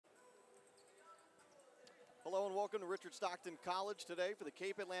Hello and welcome to Richard Stockton College today for the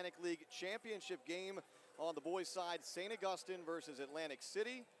Cape Atlantic League Championship game. On the boys' side, St. Augustine versus Atlantic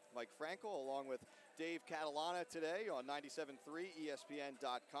City. Mike Frankel along with Dave Catalana today on 97.3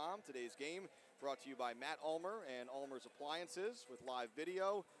 ESPN.com. Today's game brought to you by Matt Ulmer and Ulmer's Appliances with live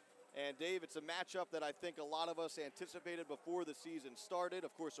video. And Dave, it's a matchup that I think a lot of us anticipated before the season started.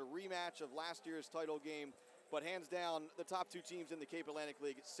 Of course, a rematch of last year's title game, but hands down, the top two teams in the Cape Atlantic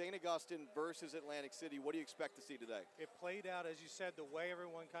League, St. Augustine versus Atlantic City. What do you expect to see today? It played out, as you said, the way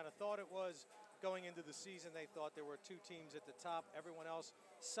everyone kind of thought it was. Going into the season, they thought there were two teams at the top. Everyone else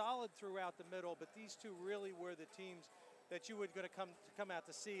solid throughout the middle, but these two really were the teams that you were going to come out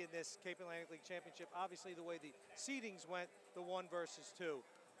to see in this Cape Atlantic League Championship. Obviously, the way the seedings went, the 1 versus 2.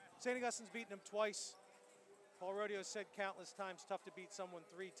 St. Augustine's beaten them twice. Paul Rodeo said countless times, tough to beat someone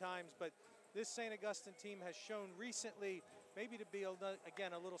 3 times, but this St. Augustine team has shown recently maybe to be,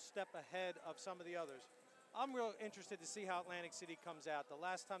 again, a little step ahead of some of the others. I'm real interested to see how Atlantic City comes out. The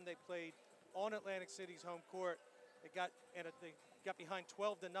last time they played on Atlantic City's home court, they got behind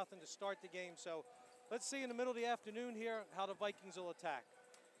 12-0 to start the game. So let's see in the middle of the afternoon here how the Vikings will attack.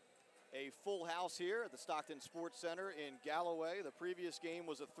 A full house here at the Stockton Sports Center in Galloway. The previous game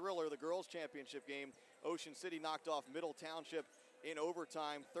was a thriller, the girls' championship game. Ocean City knocked off Middle Township in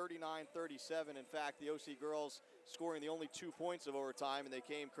overtime, 39-37. In fact, the OC girls scoring the only 2 points of overtime, and they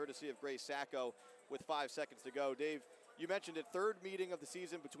came courtesy of Grace Sacco with 5 seconds to go. Dave, you mentioned it, third meeting of the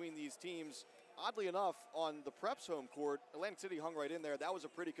season between these teams. Oddly enough, on the Preps home court, Atlantic City hung right in there. That was a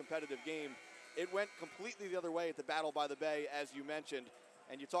pretty competitive game. It went completely the other way at the Battle by the Bay, as you mentioned.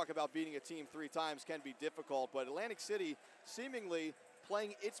 And you talk about beating a team 3 times can be difficult, but Atlantic City seemingly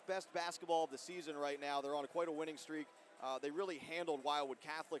playing its best basketball of the season right now. They're on quite a winning streak. They really handled Wildwood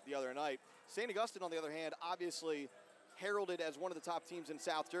Catholic the other night. St. Augustine, on the other hand, obviously heralded as one of the top teams in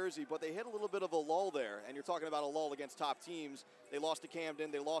South Jersey, but they hit a little bit of a lull there. And you're talking about a lull against top teams. They lost to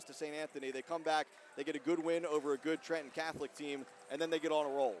Camden, they lost to St. Anthony. They come back, they get a good win over a good Trenton Catholic team, and then they get on a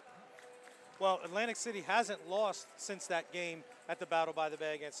roll. Well, Atlantic City hasn't lost since that game at the Battle by the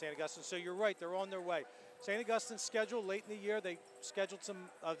Bay against St. Augustine, so you're right, they're on their way. St. Augustine's schedule late in the year, they scheduled some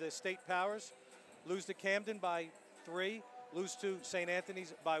of the state powers, lose to Camden by 3, lose to St.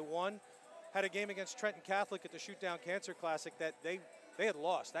 Anthony's by 1. Had a game against Trenton Catholic at the Shoot Down Cancer Classic that they had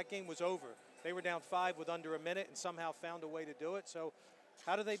lost. That game was over. They were down 5 with under a minute and somehow found a way to do it. So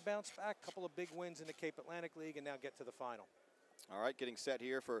how do they bounce back? A couple of big wins in the Cape Atlantic League and now get to the final. All right, getting set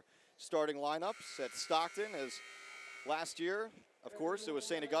here for starting lineups at Stockton. As last year, of course, it was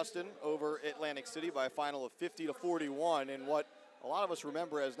St. Augustine over Atlantic City by a final of 50-41 in what a lot of us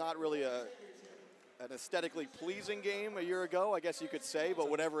remember as not really an aesthetically pleasing game a year ago, I guess you could say, but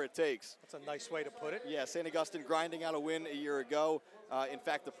whatever it takes. That's a nice way to put it. Yeah, St. Augustine grinding out a win a year ago. In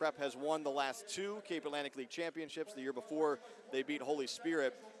fact, the Prep has won the last 2 Cape Atlantic League championships. The year before, they beat Holy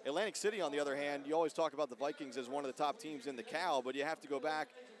Spirit. Atlantic City, on the other hand, you always talk about the Vikings as one of the top teams in the Cal, but you have to go back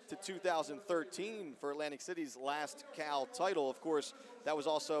to 2013 for Atlantic City's last Cal title. Of course, that was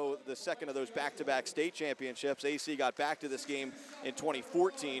also the second of those back-to-back state championships. AC got back to this game in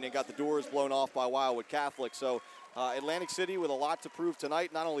 2014 and got the doors blown off by Wildwood Catholic. So Atlantic City with a lot to prove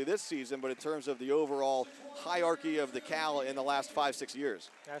tonight, not only this season, but in terms of the overall hierarchy of the Cal in the last 5-6 years.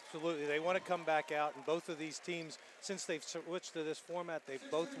 Absolutely. They want to come back out, and both of these teams, since they've switched to this format, they've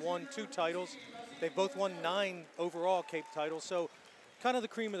both won 2 titles. They've both won 9 overall Cape titles. So kind of the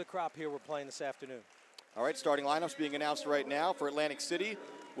cream of the crop here we're playing this afternoon. All right, starting lineups being announced right now for Atlantic City,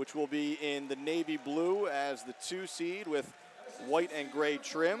 which will be in the navy blue as the 2 seed with white and gray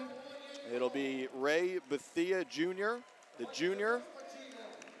trim. It'll be Ray Bethia Jr., the junior.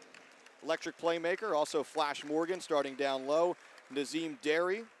 Electric playmaker, also Flash Morgan starting down low. Nazim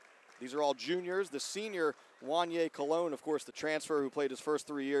Derry. These are all juniors. The senior, Wanye Cologne, of course, the transfer who played his first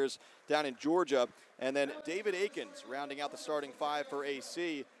 3 years down in Georgia. And then David Akins rounding out the starting 5 for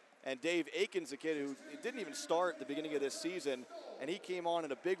AC. And Dave Akins, a kid who didn't even start at the beginning of this season, and he came on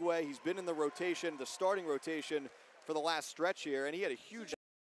in a big way. He's been in the rotation, the starting rotation, for the last stretch here, and he had a huge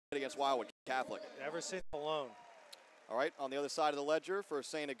against Wildwood Catholic. Ever since Cologne. All right, on the other side of the ledger for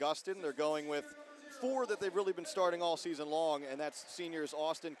St. Augustine, they're going with 4 that they've really been starting all season long, and that's seniors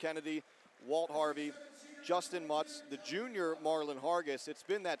Austin Kennedy, Walt Harvey, Justin Mutz, the junior Marlon Hargis. It's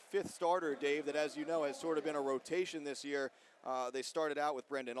been that 5th starter, Dave, that, as you know, has sort of been a rotation this year. They started out with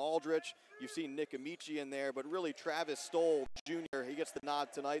Brendan Aldrich. You've seen Nick Amici in there, but really Travis Stoll, Jr., he gets the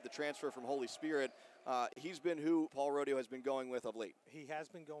nod tonight, the transfer from Holy Spirit. He's been who Paul Rodeo has been going with of late. He has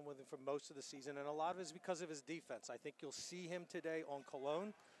been going with him for most of the season, and a lot of it is because of his defense. I think you'll see him today on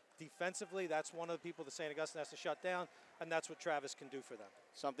Cologne. Defensively, that's one of the people that St. Augustine has to shut down. and that's what Travis can do for them.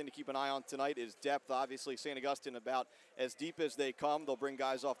 Something to keep an eye on tonight is depth. Obviously, St. Augustine about as deep as they come. They'll bring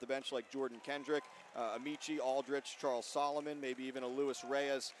guys off the bench like Jordan Kendrick, Amici, Aldrich, Charles Solomon, maybe even a Luis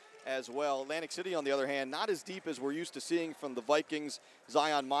Reyes as well. Atlantic City, on the other hand, not as deep as we're used to seeing from the Vikings.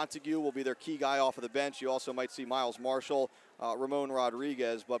 Zion Montague will be their key guy off of the bench. You also might see Miles Marshall, Ramon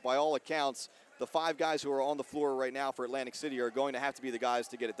Rodriguez, but by all accounts, the 5 guys who are on the floor right now for Atlantic City are going to have to be the guys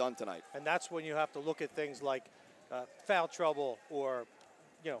to get it done tonight. And that's when you have to look at things like foul trouble or,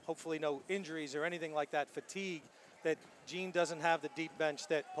 hopefully no injuries or anything like that, fatigue, that Gene doesn't have the deep bench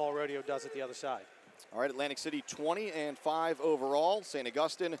that Paul Rodeo does at the other side. All right, Atlantic City 20-5 overall. St.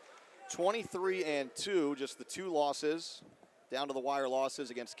 Augustine 23-2, just the 2 losses, down to the wire losses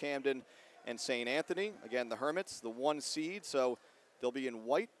against Camden and St. Anthony. Again, the Hermits, the 1 seed, so they'll be in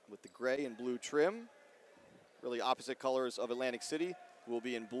white with the gray and blue trim. Really opposite colors of Atlantic City. Will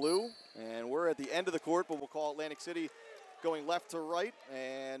be in blue, and we're at the end of the court, but we'll call Atlantic City going left to right,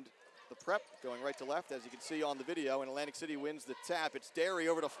 and the Prep going right to left, as you can see on the video, and Atlantic City wins the tap. It's Derry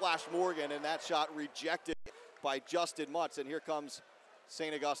over to Flash Morgan, and that shot rejected by Justin Mutz, and here comes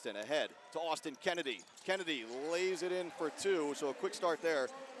St. Augustine ahead to Austin Kennedy. Kennedy lays it in for 2, so a quick start there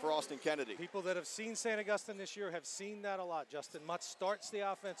for Austin Kennedy. People that have seen St. Augustine this year have seen that a lot. Justin Mutz starts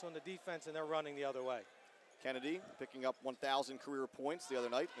the offense on the defense, and they're running the other way. Kennedy picking up 1,000 career points the other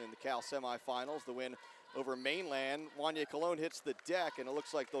night in the Cal semifinals, the win over Mainland. Wanye Cologne hits the deck, and it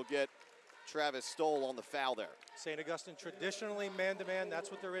looks like they'll get Travis Stoll on the foul there. St. Augustine traditionally man-to-man. That's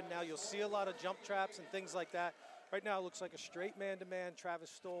what they're in now. You'll see a lot of jump traps and things like that. Right now it looks like a straight man-to-man.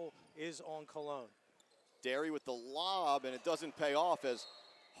 Travis Stoll is on Cologne. Derry with the lob, and it doesn't pay off as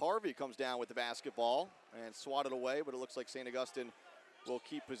Harvey comes down with the basketball and swatted away, but it looks like St. Augustine will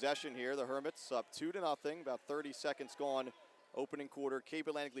keep possession here. The Hermits up 2-0, about 30 seconds gone. Opening quarter, Cape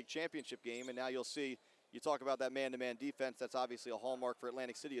Atlantic League Championship game, and now you'll see, you talk about that man-to-man defense, that's obviously a hallmark for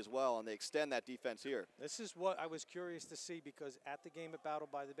Atlantic City as well, and they extend that defense here. This is what I was curious to see, because at the game at Battle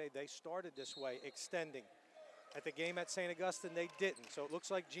by the Bay, they started this way, extending. At the game at St. Augustine, they didn't. So it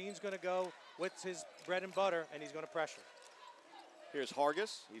looks like Gene's going to go with his bread and butter, and he's going to pressure. Here's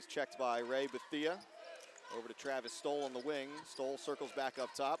Hargis. He's checked by Ray Bethia. Over to Travis Stoll on the wing. Stoll circles back up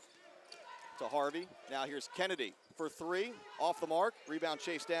top to Harvey. Now here's Kennedy for 3. Off the mark. Rebound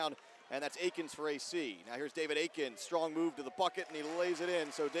chased down, and that's Akins for AC. Now here's David Akins. Strong move to the bucket, and he lays it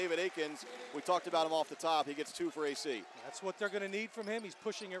in. So David Akins, we talked about him off the top. He gets 2 for AC. That's what they're going to need from him. He's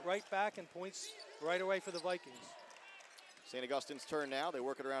pushing it right back and points right away for the Vikings. St. Augustine's turn now. They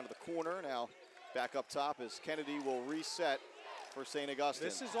work it around to the corner. Now back up top as Kennedy will reset for St. Augustine.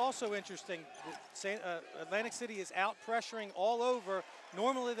 This is also interesting. Atlantic City is out pressuring all over.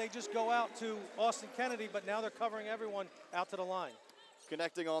 Normally they just go out to Austin Kennedy, but now they're covering everyone out to the line.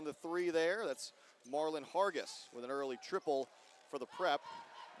 Connecting on the 3 there, that's Marlon Hargis with an early triple for the Prep.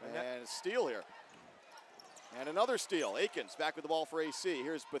 And a steal here. And another steal. Akins back with the ball for AC.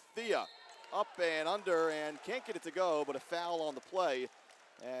 Here's Bethia up and under, and can't get it to go, but a foul on the play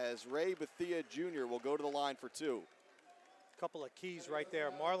as Ray Bethia Jr. will go to the line for 2. Couple of keys right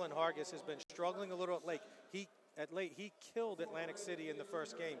there. Marlon Hargis has been struggling a little at late. He killed Atlantic City in the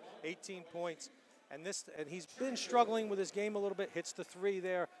first game, 18 points. And he's been struggling with his game a little bit. Hits the 3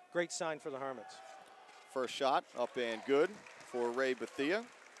 there. Great sign for the Hermits. First shot up and good for Ray Bethia.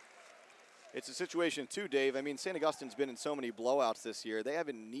 It's a situation too, Dave. I mean, St. Augustine's been in so many blowouts this year. They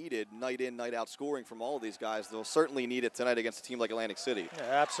haven't needed night in, night out scoring from all of these guys. They'll certainly need it tonight against a team like Atlantic City. Yeah,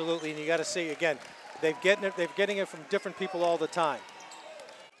 absolutely, and you got to see, again, they're getting it from different people all the time.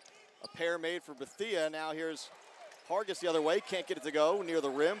 A pair made for Bethia. Now here's Hargis the other way. Can't get it to go near the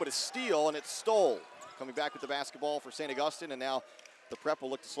rim, but a steal, and it's Stoll. Coming back with the basketball for St. Augustine, and now the Prep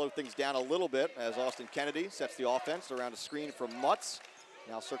will look to slow things down a little bit as Austin Kennedy sets the offense around a screen from Mutz.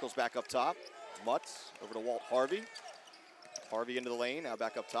 Now circles back up top. Mutz over to Walt Harvey. Harvey into the lane, now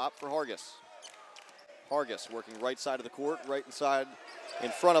back up top for Hargis. Hargis working right side of the court, right inside, in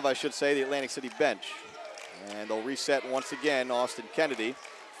front of, I should say, the Atlantic City bench. And they'll reset once again, Austin Kennedy.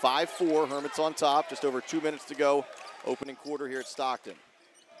 5-4, Hermits on top, just over 2 minutes to go. Opening quarter here at Stockton.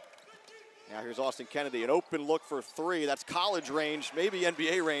 Now here's Austin Kennedy, an open look for 3. That's college range, maybe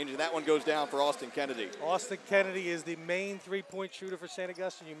NBA range, and that one goes down for Austin Kennedy. Austin Kennedy is the main three-point shooter for St.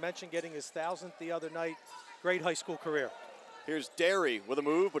 Augustine. You mentioned getting his 1,000th the other night. Great high school career. Here's Derry with a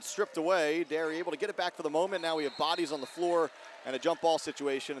move, but stripped away. Derry able to get it back for the moment. Now we have bodies on the floor and a jump ball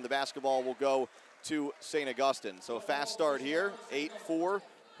situation, and the basketball will go to St. Augustine. So a fast start here, 8-4.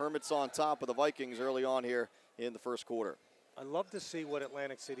 Hermits on top of the Vikings early on here in the first quarter. I love to see what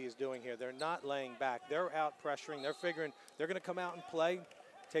Atlantic City is doing here. They're not laying back. They're out pressuring. They're figuring they're going to come out and play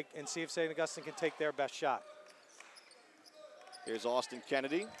and see if St. Augustine can take their best shot. Here's Austin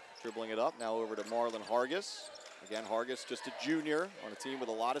Kennedy dribbling it up. Now over to Marlon Hargis. Again, Hargis just a junior on a team with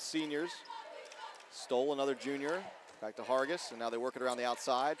a lot of seniors. Stole another junior. Back to Hargis, and now they work it around the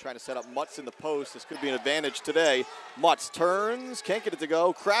outside, trying to set up Mutz in the post. This could be an advantage today. Mutz turns, can't get it to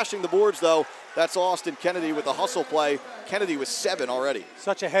go. Crashing the boards, though. That's Austin Kennedy with the hustle play. Kennedy with 7 already.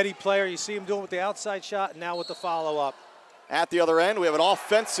 Such a heady player. You see him doing with the outside shot, and now with the follow-up. At the other end, we have an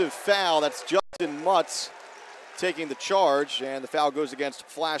offensive foul. That's Justin Mutz taking the charge, and the foul goes against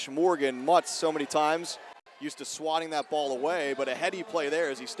Flash Morgan. Mutz, so many times, used to swatting that ball away, but a heady play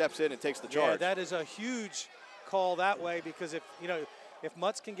there as he steps in and takes the charge. Yeah, that is a huge call that way, because if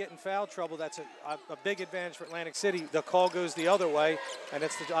Mutz can get in foul trouble, that's a big advantage for Atlantic City. The call goes the other way, and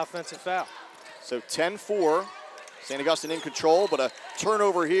it's the offensive foul. So 10-4, St. Augustine in control, but a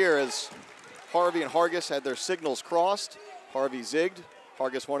turnover here as Harvey and Hargis had their signals crossed. Harvey zigged,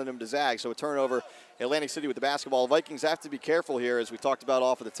 Hargis wanted him to zag, so a turnover. Atlantic City with the basketball. Vikings have to be careful here, as we talked about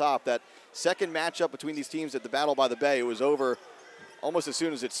off of the top. That second matchup between these teams at the Battle by the Bay, it was over almost as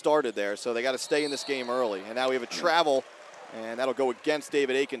soon as it started there, so they got to stay in this game early. And now we have a travel, and that'll go against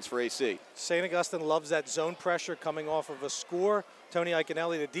David Akins for AC. St. Augustine loves that zone pressure coming off of a score. Tony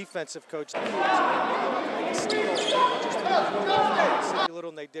Iaconelli, the defensive coach, little,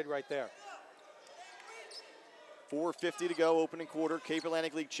 and they did right there. 4:50 to go, opening quarter, Cape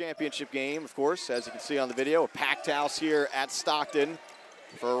Atlantic League Championship game. Of course, as you can see on the video, a packed house here at Stockton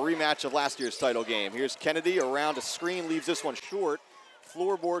for a rematch of last year's title game. Here's Kennedy around a screen, leaves this one short.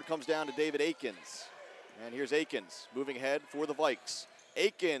 Floorboard comes down to David Akins. And here's Akins moving ahead for the Vikes.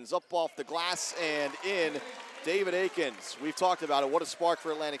 Akins up off the glass and in. David Akins, we've talked about it. What a spark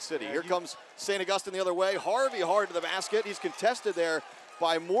for Atlantic City. Here comes St. Augustine the other way. Harvey hard to the basket. He's contested there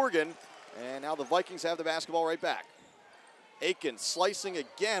by Morgan. And now the Vikings have the basketball right back. Akins slicing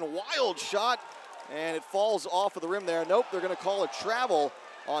again. Wild shot. And it falls off of the rim there. Nope, they're going to call a travel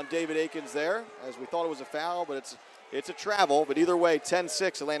on David Akins there, as we thought it was a foul, but it's a travel. But either way,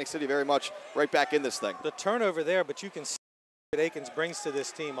 10-6, Atlantic City very much right back in this thing. The turnover there, but you can see what Akins brings to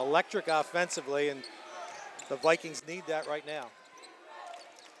this team. Electric offensively, and the Vikings need that right now.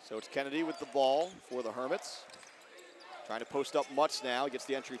 So it's Kennedy with the ball for the Hermits. Trying to post up Mutz now. Gets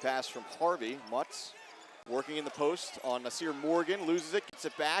the entry pass from Harvey. Mutz working in the post on Nasir Morgan. Loses it, gets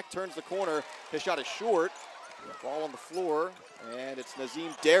it back, turns the corner. His shot is short. Ball on the floor, and it's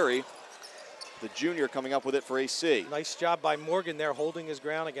Nazim Derry, the junior, coming up with it for AC. Nice job by Morgan there, holding his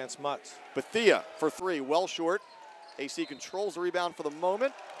ground against Mutz. Bethia for 3, well short. AC controls the rebound for the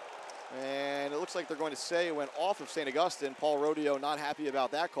moment, and it looks like they're going to say it went off of St. Augustine. Paul Rodeo not happy about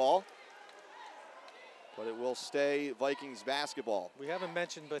that call, but it will stay Vikings basketball. We haven't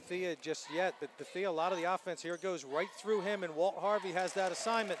mentioned Bethia just yet, but Bethia, a lot of the offense here goes right through him, and Walt Harvey has that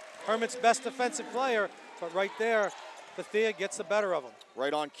assignment. Hermit's best defensive player, but right there, Bethia gets the better of him.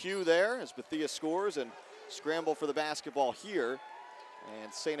 Right on cue there as Bethia scores and scramble for the basketball here,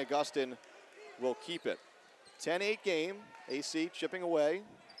 and St. Augustine will keep it. 10-8 game, AC chipping away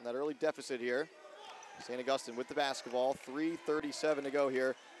from that early deficit here. St. Augustine with the basketball, 3:37 to go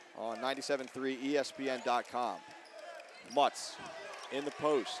here on 97.3 ESPN.com. Mutz in the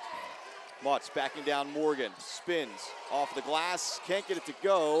post. Mutz backing down Morgan, spins off the glass, can't get it to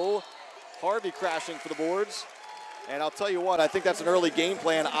go. Harvey crashing for the boards. And I'll tell you what, I think that's an early game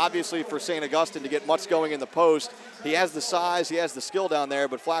plan, obviously, for St. Augustine to get Mutz going in the post. He has the size, he has the skill down there,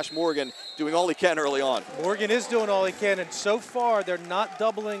 but Flash Morgan doing all he can early on. Morgan is doing all he can, and so far they're not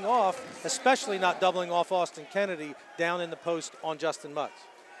doubling off, especially not doubling off Austin Kennedy down in the post on Justin Mutz.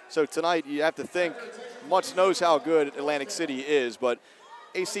 So tonight you have to think Mutz knows how good Atlantic City is, but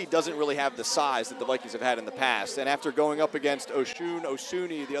AC doesn't really have the size that the Vikings have had in the past. And after going up against Oshun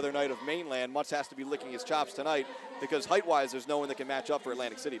Osuni the other night of Mainland, Mutz has to be licking his chops tonight because height-wise there's no one that can match up for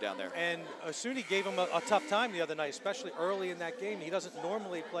Atlantic City down there. And Osuni gave him a tough time the other night, especially early in that game. He doesn't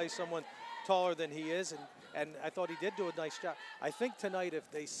normally play someone taller than he is, and I thought he did do a nice job. I think tonight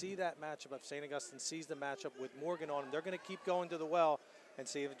if they see that matchup, if St. Augustine sees the matchup with Morgan on him, they're going to keep going to the well and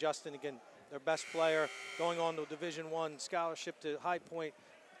see if Justin, again, their best player, going on to Division I scholarship to High Point,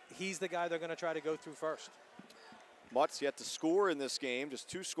 he's the guy they're going to try to go through first. Mutz yet to score in this game. Just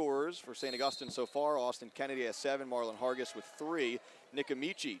 2 scorers for St. Augustine so far. Austin Kennedy has 7, Marlon Hargis with 3. Nick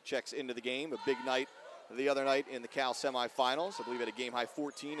Amici checks into the game. A big night the other night in the Cal semifinals. I believe had a game-high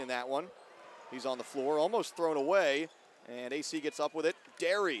 14 in that one. He's on the floor, almost thrown away, and AC gets up with it.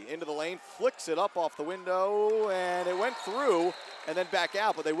 Derry into the lane, flicks it up off the window, and it went through and then back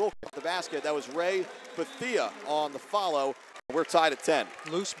out, but they will cut the basket. That was Ray Bethia on the follow. We're tied at 10.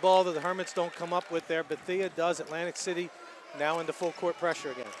 Loose ball that the Hermits don't come up with there. Bethia does. Atlantic City now into full court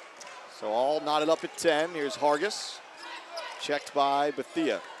pressure again. So all knotted up at 10. Here's Hargis. Checked by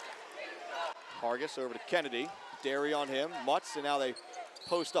Bethia. Hargis over to Kennedy. Derry on him. Mutz, and now they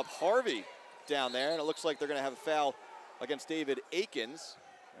post up Harvey down there, and it looks like they're going to have a foul against David Akins,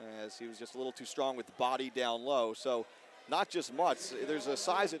 as he was just a little too strong with the body down low. So not just Mutz, there's a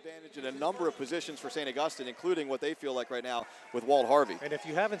size advantage in a number of positions for St. Augustine, including what they feel like right now with Walt Harvey. And if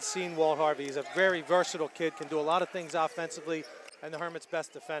you haven't seen Walt Harvey, he's a very versatile kid, can do a lot of things offensively, and the Hermit's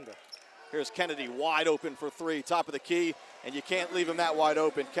best defender. Here's Kennedy wide open for three, top of the key, and you can't leave him that wide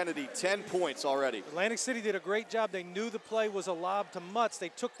open. Kennedy, 10 points already. Atlantic City did a great job. They knew the play was a lob to Mutz. They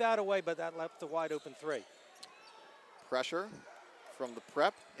took that away, but that left the wide open three. Pressure from the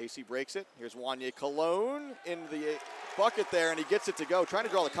prep. AC breaks it. Here's Wanye Cologne in the bucket there, and he gets it to go. Trying to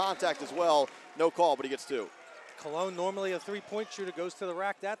draw the contact as well. No call, but he gets two. Cologne, normally a three-point shooter, goes to the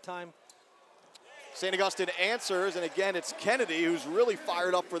rack that time. St. Augustine answers, and again, it's Kennedy who's really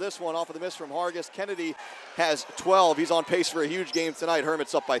fired up for this one off of the miss from Hargis. Kennedy has 12. He's on pace for a huge game tonight.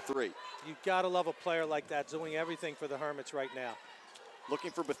 Hermit's up by 3. You've got to love a player like that doing everything for the Hermits right now.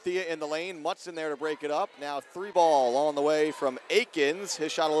 Looking for Bethia in the lane. Mutz in there to break it up. Now 3-ball on the way from Akins.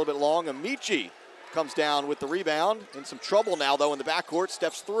 His shot a little bit long. Amici comes down with the rebound. In some trouble now, though, in the backcourt.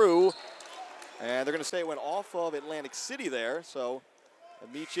 Steps through. And they're going to say it went off of Atlantic City there. So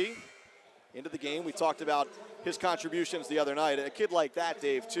Amici into the game. We talked about his contributions the other night. A kid like that,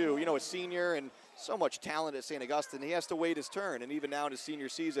 Dave, too, you know, a senior and so much talent at St. Augustine. He has to wait his turn. And even now in his senior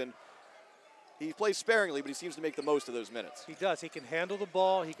season, he plays sparingly, but he seems to make the most of those minutes. He does. He can handle the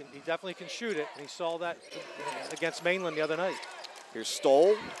ball. He definitely can shoot it. And he saw that against Mainland the other night. Here's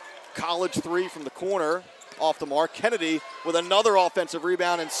Stoll. College three from the corner. Off the mark. Kennedy with another offensive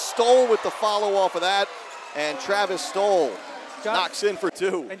rebound, and Stoll with the follow off of that. And Travis Stoll knocks in for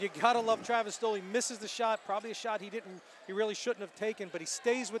 2. And you gotta love Travis Stoll. He misses the shot, probably a shot he really shouldn't have taken, but he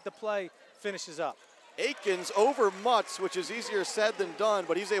stays with the play, finishes up. Akins over Mutz, which is easier said than done,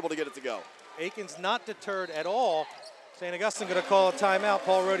 but he's able to get it to go. Akins not deterred at all. St. Augustine gonna call a timeout.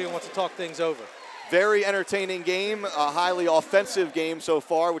 Paul Rodion wants to talk things over. Very entertaining game, a highly offensive game so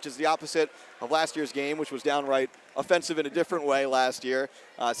far, which is the opposite of last year's game, which was downright offensive in a different way last year.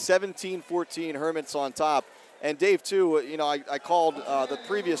 17-14, Hermits on top. And Dave, too, you know, I called the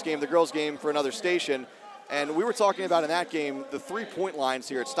previous game, the girls' game, for another station, and we were talking about in that game the three-point lines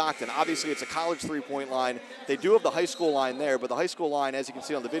here at Stockton. Obviously, it's a college three-point line. They do have the high school line there, but the high school line, as you can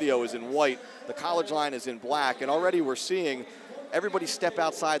see on the video, is in white. The college line is in black, and already we're seeing everybody step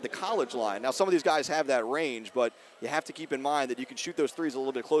outside the college line. Now, some of these guys have that range, but you have to keep in mind that you can shoot those threes a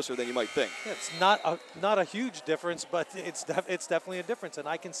little bit closer than you might think. Yeah, it's not a huge difference, but it's definitely a difference. And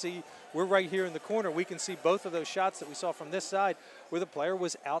I can see, we're right here in the corner. We can see both of those shots that we saw from this side where the player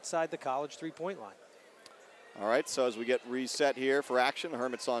was outside the college three-point line. All right, so as we get reset here for action, the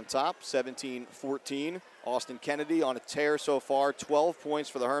Hermits on top, 17-14. Austin Kennedy on a tear so far, 12 points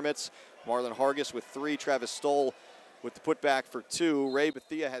for the Hermits. Marlon Hargis with 3, Travis Stoll with the putback for 2. Ray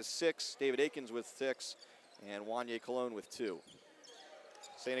Bethia has 6, David Akins with 6, and Wanye Cologne with 2.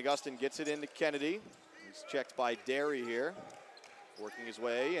 St. Augustine gets it into Kennedy. He's checked by Derry here, working his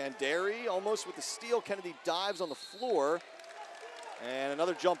way, and Derry almost with the steal. Kennedy dives on the floor, and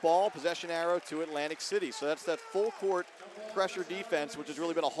another jump ball, possession arrow to Atlantic City. So that's that full court pressure defense, which has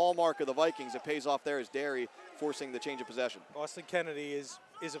really been a hallmark of the Vikings. It pays off there as Derry forcing the change of possession. Austin Kennedy is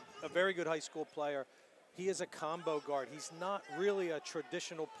a very good high school player. He is a combo guard. He's not really a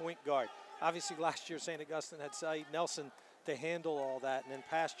traditional point guard. Obviously, last year, St. Augustine had Saeed Nelson to handle all that, and in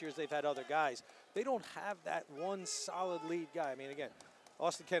past years, they've had other guys. They don't have that one solid lead guy. I mean, again,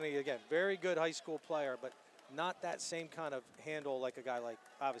 Austin Kennedy, again, very good high school player, but not that same kind of handle like a guy like,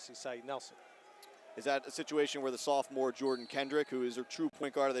 obviously, Saeed Nelson. Is that a situation where the sophomore Jordan Kendrick, who is a true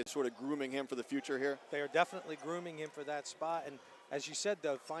point guard, are they sort of grooming him for the future here? They are definitely grooming him for that spot, and as you said,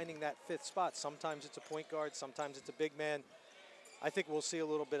 though, finding that 5th spot, sometimes it's a point guard, sometimes it's a big man. I think we'll see a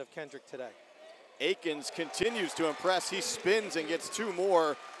little bit of Kendrick today. Akins continues to impress. He spins and gets 2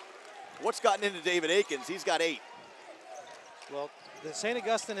 more. What's gotten into David Akins? He's got 8. Well, the St.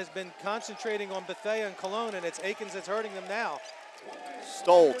 Augustine has been concentrating on Bethea and Cologne, and it's Akins that's hurting them now.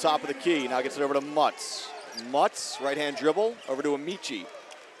 Stoll, top of the key, now gets it over to Mutz. Mutz, right-hand dribble, over to Amici.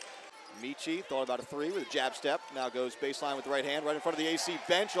 Amici thought about a 3 with a jab step. Now goes baseline with the right hand, right in front of the AC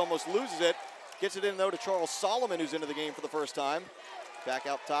bench, almost loses it. Gets it in, though, to Charles Solomon, who's into the game for the first time. Back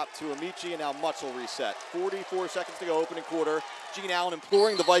out top to Amici, and now Mutz will reset. 44 seconds to go, opening quarter. Gene Allen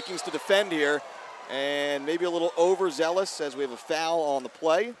imploring the Vikings to defend here, and maybe a little overzealous as we have a foul on the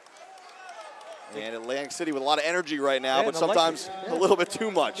play. And Atlantic City with a lot of energy right now, Yeah, but sometimes a little bit too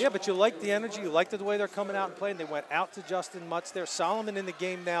much. Yeah, but you like the energy. You like the way they're coming out and playing. They went out to Justin Mutz there. Solomon in the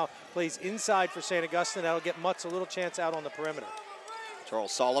game now plays inside for St. Augustine. That'll get Mutz a little chance out on the perimeter.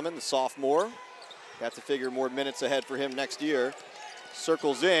 Charles Solomon, the sophomore. Have to figure more minutes ahead for him next year.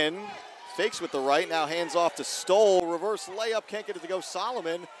 Circles in, fakes with the right, now hands off to Stoll. Reverse layup, can't get it to go.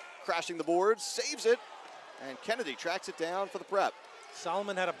 Solomon crashing the boards, saves it, and Kennedy tracks it down for the Prep.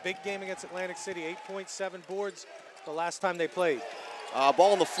 Solomon had a big game against Atlantic City, 8.7 boards the last time they played.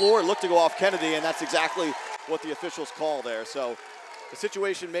 Ball on the floor, looked to go off Kennedy, and that's exactly what the officials call there. So the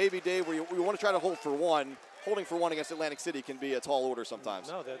situation may be, Dave, where we want to try to hold for one. Holding for one against Atlantic City can be a tall order sometimes.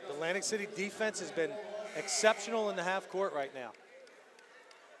 No, the Atlantic City defense has been exceptional in the half court right now.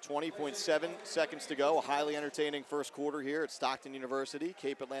 20.7 seconds to go. A highly entertaining first quarter here at Stockton University.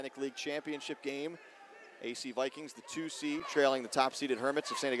 Cape Atlantic League Championship game. AC Vikings, the 2 seed, trailing the top-seeded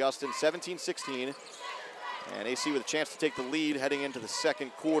Hermits of St. Augustine, 17-16. And AC with a chance to take the lead heading into the second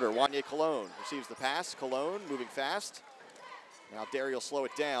quarter. Wanye Cologne receives the pass. Cologne moving fast. Now Derry will slow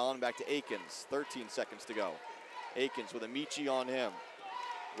it down. Back to Akins. 13 seconds to go. Akins with Amici on him.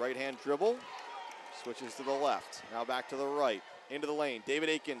 Right-hand dribble. Switches to the left. Now back to the right. Into the lane. David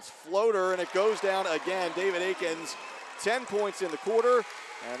Akins, floater, and it goes down again. David Akins, 10 points in the quarter.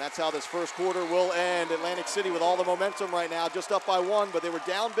 And that's how this first quarter will end. Atlantic City with all the momentum right now, just up by 1, but they were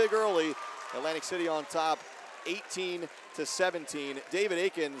down big early. Atlantic City on top, 18-17. David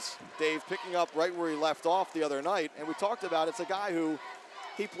Akins, Dave, picking up right where he left off the other night. And we talked about it's a guy who,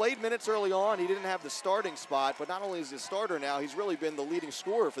 he played minutes early on. He didn't have the starting spot, but not only is he a starter now, he's really been the leading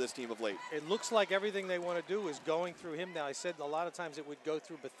scorer for this team of late. It looks like everything they want to do is going through him now. I said a lot of times it would go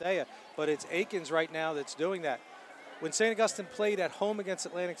through Bethea, but it's Akins right now that's doing that. When St. Augustine played at home against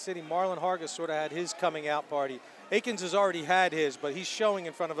Atlantic City, Marlon Hargis sort of had his coming out party. Akins has already had his, but he's showing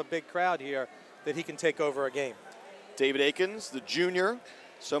in front of a big crowd here that he can take over a game. David Akins, the junior.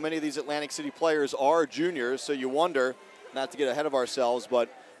 So many of these Atlantic City players are juniors, so you wonder, not to get ahead of ourselves, but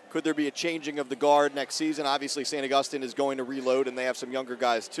could there be a changing of the guard next season? Obviously, St. Augustine is going to reload, and they have some younger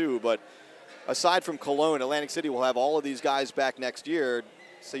guys too, but aside from Cologne, Atlantic City will have all of these guys back next year,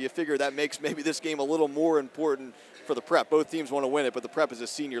 so you figure that makes maybe this game a little more important for the Prep. Both teams want to win it, but the Prep is a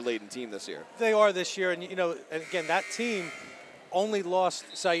senior-laden team this year. They are this year, and and again, that team only lost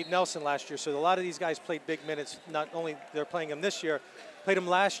Saeed Nelson last year, so a lot of these guys played big minutes. Not only they're playing him this year, played him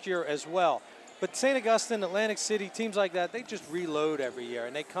last year as well. But St. Augustine, Atlantic City, teams like that, they just reload every year,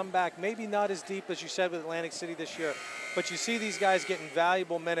 and they come back maybe not as deep as you said with Atlantic City this year, but you see these guys getting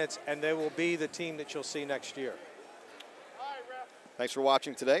valuable minutes, and they will be the team that you'll see next year. Thanks for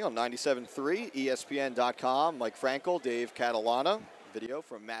watching today on 97.3 ESPN.com. Mike Frankel, Dave Catalana. Video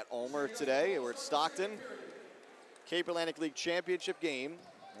from Matt Ulmer today. We're at Stockton. Cape Atlantic League Championship game.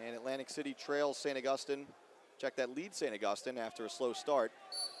 And Atlantic City trails St. Augustine. Check that lead St. Augustine after a slow start.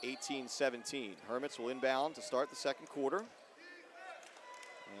 18-17. Hermits will inbound to start the second quarter.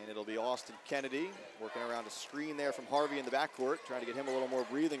 And it'll be Austin Kennedy working around a screen there from Harvey in the backcourt, trying to get him a little more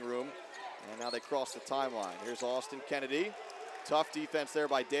breathing room. And now they cross the timeline. Here's Austin Kennedy. Tough defense there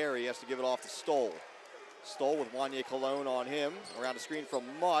by Derry. He has to give it off to Stoll. Stoll with Wanye Cologne on him. Around the screen from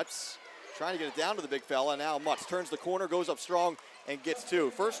Mutz. Trying to get it down to the big fella. Now Mutz turns the corner, goes up strong, and gets 2.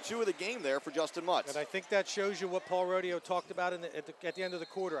 First 2 of the game there for Justin Mutz. And I think that shows you what Paul Rodeo talked about at the end of the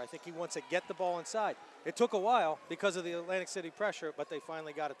quarter. I think he wants to get the ball inside. It took a while because of the Atlantic City pressure, but they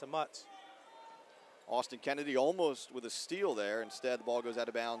finally got it to Mutz. Austin Kennedy almost with a steal there. Instead, the ball goes out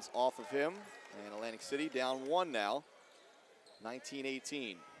of bounds off of him. And Atlantic City down 1 now.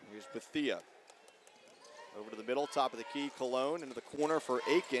 19-18. Here's Bethea. Over to the middle, top of the key, Cologne into the corner for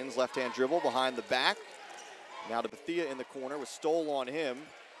Akins. Left-hand dribble behind the back. Now to Bethea in the corner with Stoll on him.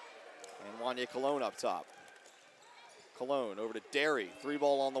 And Wanye Cologne up top. Cologne over to Derry.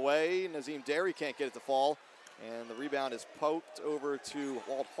 3-ball on the way. Nazim Derry can't get it to fall. And the rebound is poked over to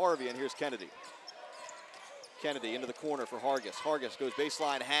Walt Harvey, and here's Kennedy. Kennedy into the corner for Hargis. Hargis goes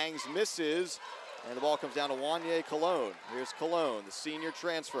baseline, hangs, misses. And the ball comes down to Wanye Cologne. Here's Cologne, the senior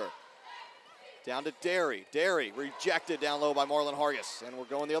transfer. Down to Derry. Derry rejected down low by Marlon Hargis. And we're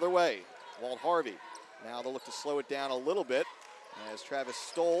going the other way. Walt Harvey. Now they'll look to slow it down a little bit as Travis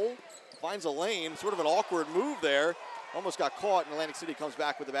Stoll finds a lane. Sort of an awkward move there. Almost got caught, and Atlantic City comes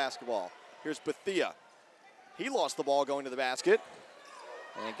back with the basketball. Here's Bethea. He lost the ball going to the basket.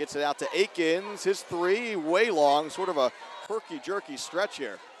 And gets it out to Akins. His 3, way long. Sort of a herky-jerky stretch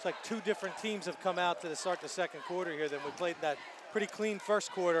here. It's like 2 different teams have come out to start the second quarter here. Then we played that pretty clean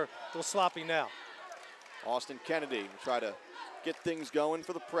first quarter. A little sloppy now. Austin Kennedy will try to get things going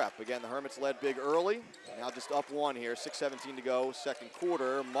for the Prep. Again, the Hermits led big early. Now just up one here, 6:17 to go, second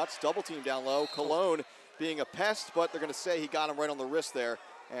quarter. Mutz double team down low. Cologne being a pest, but they're going to say he got him right on the wrist there,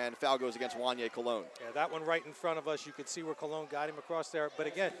 and foul goes against Wanye Cologne. Yeah, that one right in front of us. You could see where Cologne got him across there. But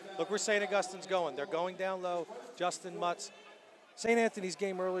again, look where St. Augustine's going. They're going down low. Justin Mutz. St. Anthony's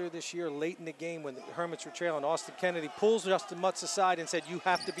game earlier this year, late in the game when the Hermits were trailing, Austin Kennedy pulls Justin Mutz aside and said, you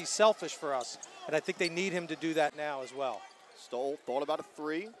have to be selfish for us. And I think they need him to do that now as well. Stoll thought about a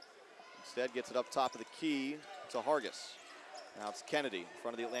three. Instead gets it up top of the key to Hargis. Now it's Kennedy in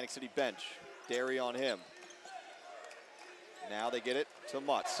front of the Atlantic City bench. Derry on him. Now they get it to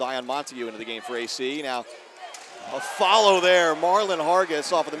Mutz. Zion Montague into the game for AC. Now a follow there. Marlon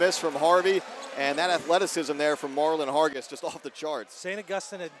Hargis off of the miss from Harvey. And that athleticism there from Marlon Hargis just off the charts. St.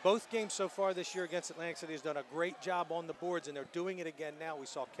 Augustine at both games so far this year against Atlantic City has done a great job on the boards, and they're doing it again now. We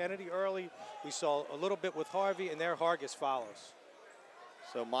saw Kennedy early. We saw a little bit with Harvey, and there Hargis follows.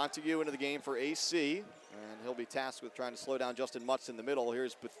 So Montague into the game for AC, and he'll be tasked with trying to slow down Justin Mutz in the middle.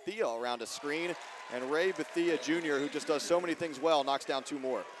 Here's Bethea around a screen, and Ray Bethea Jr., who just does so many things well, knocks down two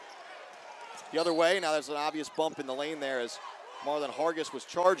more. The other way, now there's an obvious bump in the lane there as Marlon Hargis was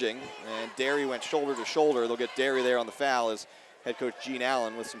charging, and Derry went shoulder to shoulder. They'll get Derry there on the foul as head coach Gene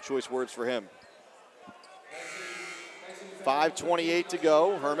Allen with some choice words for him. 5:28 to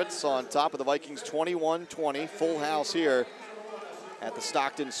go. Hermits on top of the Vikings 21-20. Full house here at the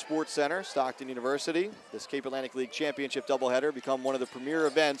Stockton Sports Center, Stockton University. This Cape Atlantic League Championship doubleheader become one of the premier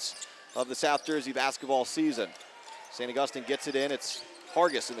events of the South Jersey basketball season. St. Augustine gets it in. It's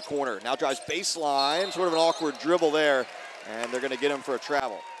Hargis in the corner. Now drives baseline. Sort of an awkward dribble there. And they're going to get him for a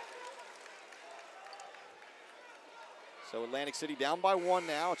travel. So Atlantic City down by one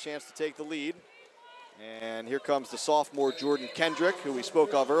now, a chance to take the lead. And here comes the sophomore Jordan Kendrick, who we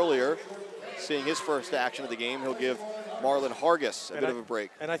spoke of earlier. Seeing his first action of the game, he'll give Marlon Hargis a bit of a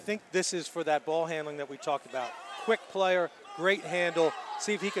break. And I think this is for that ball handling that we talked about. Quick player, great handle.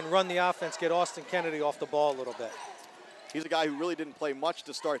 See if he can run the offense, get Austin Kennedy off the ball a little bit. He's a guy who really didn't play much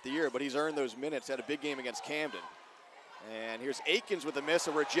to start the year, but he's earned those minutes. Had a big game against Camden. And here's Akins with a miss,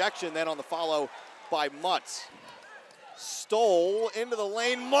 a rejection then on the follow by Mutz. Stoll into the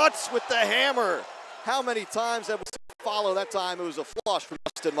lane, Mutz with the hammer. How many times that was a follow that time? It was a flush from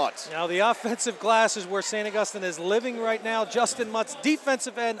Justin Mutz. Now the offensive glass is where St. Augustine is living right now. Justin Mutz,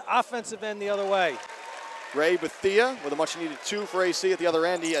 defensive end, offensive end the other way. Ray Bethea with a much needed 2 for AC at the other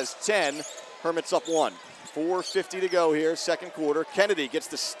end. He has 10. Hermits up 1. 4:50 to go here, second quarter. Kennedy gets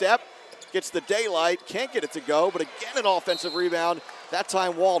the step. Gets the daylight, can't get it to go, but again an offensive rebound. That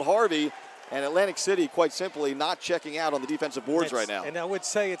time Walt Harvey, and Atlantic City, quite simply, not checking out on the defensive boards right now. And I would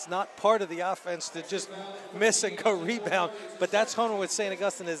say it's not part of the offense to just miss and go rebound, but that's what St.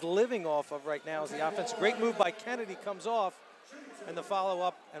 Augustine is living off of right now is the offense. Great move by Kennedy comes off, and the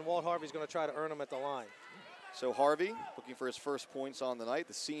follow-up, and Walt Harvey's going to try to earn him at the line. So Harvey looking for his first points on the night,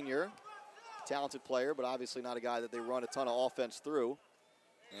 the senior. Talented player, but obviously not a guy that they run a ton of offense through.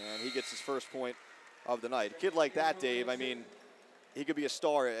 And he gets his first point of the night. A kid like that, Dave, I mean, he could be a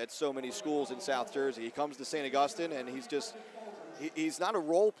star at so many schools in South Jersey. He comes to St. Augustine, and he's not a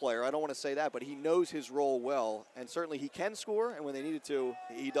role player. I don't want to say that, but he knows his role well. And certainly he can score, and when they needed to,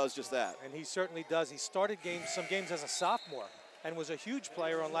 he does just that. And he certainly does. He started some games as a sophomore and was a huge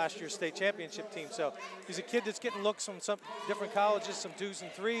player on last year's state championship team. So he's a kid that's getting looks from some different colleges, some 2s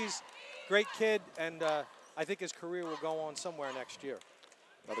and 3s. Great kid, and I think his career will go on somewhere next year.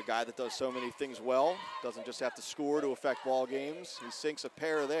 Another guy that does so many things well, doesn't just have to score to affect ball games. He sinks a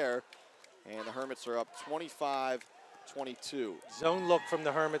pair there, and the Hermits are up 25-22. Zone look from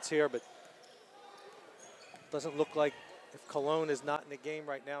the Hermits here, but doesn't look like if Cologne is not in the game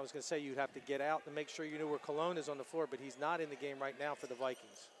right now. I was going to say you'd have to get out and make sure you knew where Cologne is on the floor, but he's not in the game right now for the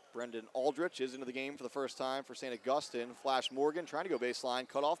Vikings. Brendan Aldrich is into the game for the first time for St. Augustine. Flash Morgan trying to go baseline,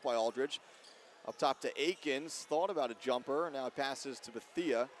 cut off by Aldrich. Up top to Akins, thought about a jumper. Now it passes to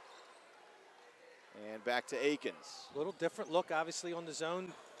Bethea. And back to Akins. A little different look, obviously, on the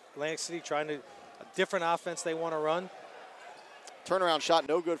zone. Atlantic City trying a different offense they want to run. Turnaround shot,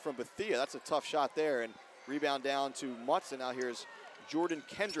 no good from Bethea. That's a tough shot there. And rebound down to Mutz. And now here's Jordan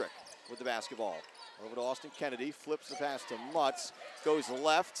Kendrick with the basketball. Over to Austin Kennedy, flips the pass to Mutz. Goes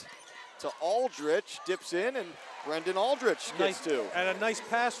left to Aldrich, dips in, and Brendan Aldrich gets two. And a nice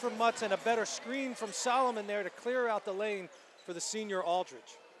pass from Mutz and a better screen from Solomon there to clear out the lane for the senior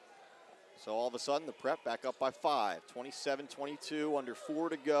Aldrich. So all of a sudden, the Prep back up by 5. 27-22, under 4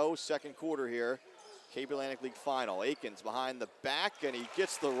 to go, second quarter here. Cape Atlantic League final. Akins behind the back, and he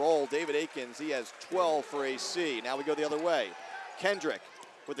gets the roll. David Akins, he has 12 for AC. Now we go the other way. Kendrick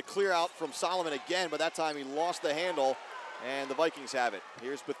with the clear out from Solomon again, but that time he lost the handle. And the Vikings have it.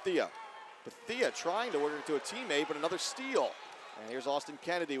 Here's Bethia. Bethia trying to work it to a teammate, but another steal. And here's Austin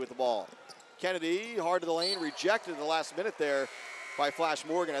Kennedy with the ball. Kennedy, hard to the lane, rejected in the last minute there by Flash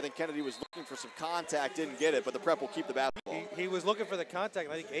Morgan. I think Kennedy was looking for some contact, didn't get it, but the prep will keep the basketball. He was looking for the contact,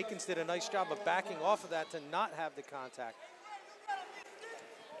 and I think Akins did a nice job of backing off of that to not have the contact.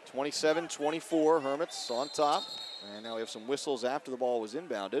 27-24, Hermits on top. And now we have some whistles after the ball was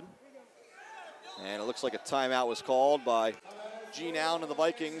inbounded. And it looks like a timeout was called by Gene Allen and the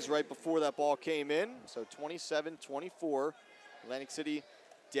Vikings right before that ball came in. So 27-24, Atlantic City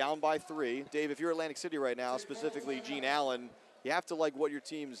down by 3. Dave, if you're Atlantic City right now, specifically Gene Allen, you have to like what your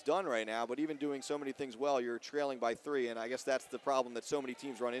team's done right now, but even doing so many things well, you're trailing by 3, and I guess that's the problem that so many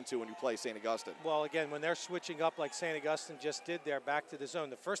teams run into when you play St. Augustine. Well, again, when they're switching up like St. Augustine just did there, back to the zone,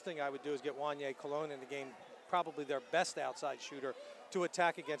 the first thing I would do is get Wanye Cologne in the game, probably their best outside shooter, to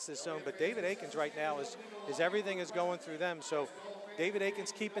attack against this zone. But David Akins right now is everything is going through them. So David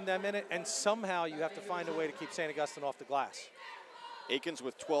Akins keeping them in it, and somehow you have to find a way to keep St. Augustine off the glass. Akins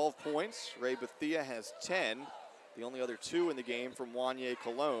with 12 points. Ray Bethia has 10. The only other 2 in the game from Wanye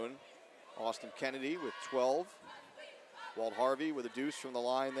Cologne. Austin Kennedy with 12. Walt Harvey with a deuce from the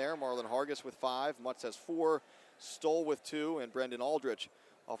line there. Marlon Hargis with 5. Mutz has 4. Stoll with 2. And Brendan Aldrich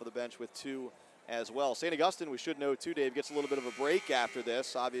off of the bench with 2 as well. St. Augustine, we should know too, Dave, gets a little bit of a break after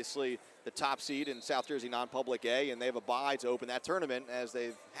this. Obviously, the top seed in South Jersey non-public A, and they have a bye to open that tournament, as they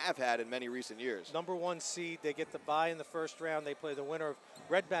have had in many recent years. Number 1 seed, they get the bye in the first round. They play the winner of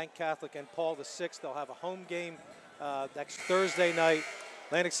Red Bank Catholic and Paul VI. They'll have a home game next Thursday night.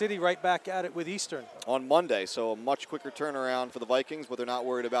 Atlantic City right back at it with Eastern. On Monday, so a much quicker turnaround for the Vikings, but they're not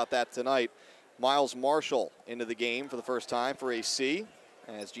worried about that tonight. Miles Marshall into the game for the first time for AC,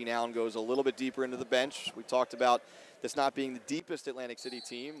 as Gene Allen goes a little bit deeper into the bench. We talked about this not being the deepest Atlantic City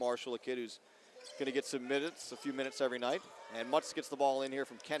team. Marshall, a kid who's going to get some minutes, a few minutes every night. And Mutz gets the ball in here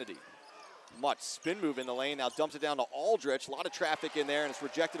from Kennedy. Mutz, spin move in the lane, now dumps it down to Aldrich. A lot of traffic in there, and it's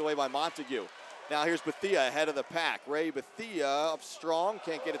rejected away by Montague. Now here's Bethia ahead of the pack. Ray Bethia up strong,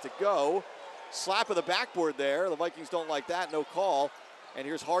 can't get it to go. Slap of the backboard there. The Vikings don't like that, no call. And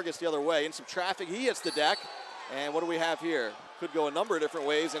here's Hargis the other way. In some traffic, he hits the deck. And what do we have here? Could go a number of different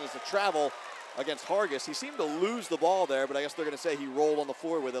ways, and it's a travel against Hargis. He seemed to lose the ball there, but I guess they're going to say he rolled on the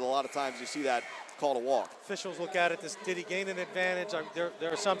floor with it. A lot of times you see that called a walk. Officials look at it, did he gain an advantage? Their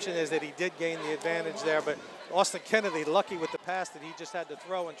assumption is that he did gain the advantage there, but Austin Kennedy lucky with the pass that he just had to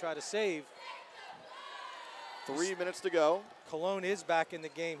throw and try to save. 3 minutes to go. Cologne is back in the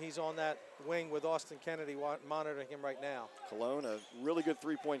game. He's on that wing with Austin Kennedy monitoring him right now. Cologne, a really good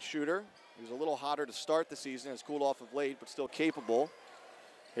three-point shooter. He was a little hotter to start the season. Has cooled off of late, but still capable.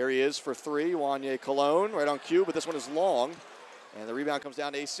 Here he is for 3. Wanye Cologne right on cue, but this one is long. And the rebound comes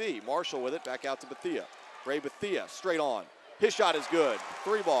down to AC. Marshall with it, back out to Bethia. Ray Bethia, straight on. His shot is good.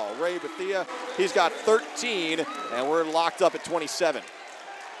 3 ball, Ray Bethia. He's got 13, and we're locked up at 27.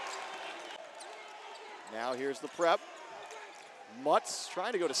 Now here's the prep. Mutz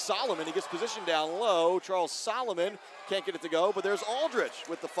trying to go to Solomon. He gets positioned down low. Charles Solomon can't get it to go, but there's Aldrich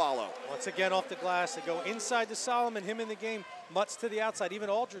with the follow. Once again off the glass. They go inside to Solomon, him in the game. Mutz to the outside. Even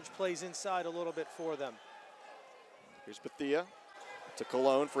Aldrich plays inside a little bit for them. Here's Bethia to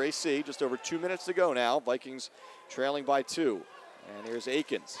Cologne for AC. Just over 2 minutes to go now. Vikings trailing by 2. And here's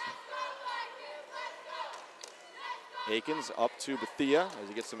Akins. Akins up to Bethia as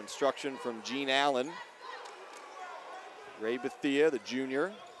he gets some instruction from Gene Allen. Ray Bethia, the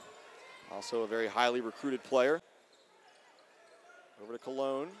junior, also a very highly recruited player. Over to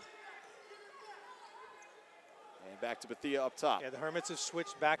Cologne. And back to Bethia up top. Yeah, the Hermits have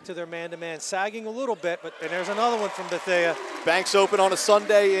switched back to their man-to-man, sagging a little bit, and there's another one from Bethia. Banks open on a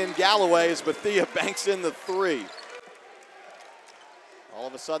Sunday in Galloway as Bethia banks in the 3. All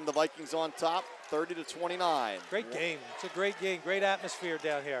of a sudden, the Vikings on top, 30-29. Great game. It's a great game. Great atmosphere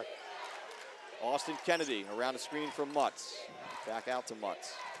down here. Austin Kennedy around a screen from Mutz. Back out to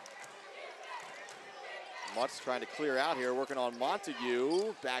Mutz. Mutz trying to clear out here, working on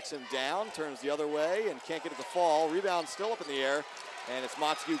Montague. Backs him down, turns the other way, and can't get it to fall. Rebound still up in the air, and it's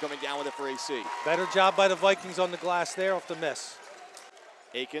Montague coming down with it for AC. Better job by the Vikings on the glass there off the miss.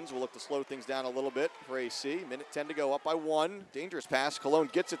 Akins will look to slow things down a little bit for AC. Minute 10 to go, up by 1. Dangerous pass.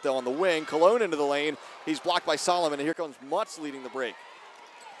 Cologne gets it, though, on the wing. Cologne into the lane. He's blocked by Solomon, and here comes Mutz leading the break.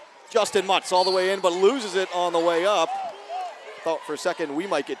 Justin Mutz all the way in, but loses it on the way up. Thought for a second we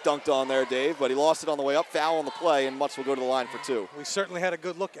might get dunked on there, Dave, but he lost it on the way up. Foul on the play, and Mutz will go to the line for 2. We certainly had a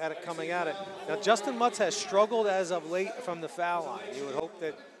good look at it coming at it. Now, Justin Mutz has struggled as of late from the foul line. You would hope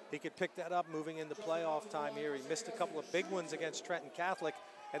that he could pick that up moving into playoff time here. He missed a couple of big ones against Trenton Catholic.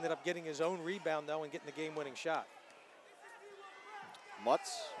 Ended up getting his own rebound, though, and getting the game-winning shot.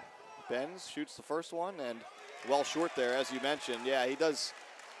 Mutz bends, shoots the first one, and well short there, as you mentioned. Yeah, he does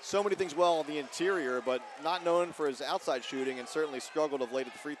so many things well on the interior, but not known for his outside shooting, and certainly struggled of late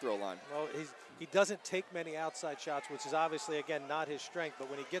at the free throw line. Well, he doesn't take many outside shots, which is obviously, again, not his strength, but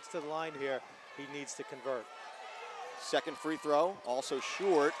when he gets to the line here, he needs to convert. Second free throw, also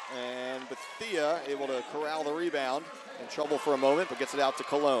short, and Bethia able to corral the rebound. In trouble for a moment, but gets it out to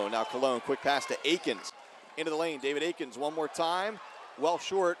Cologne. Now Cologne, quick pass to Akins. Into the lane, David Akins one more time. Well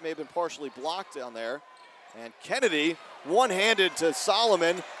short, may have been partially blocked down there. And Kennedy, one-handed to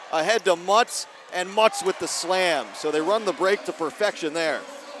Solomon, ahead to Mutz, and Mutz with the slam. So they run the break to perfection there.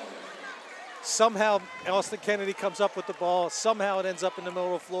 Somehow Austin Kennedy comes up with the ball. Somehow it ends up in the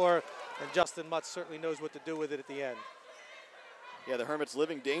middle of the floor, and Justin Mutz certainly knows what to do with it at the end. Yeah, the Hermits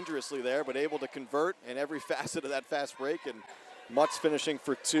living dangerously there, but able to convert in every facet of that fast break. And Mutz finishing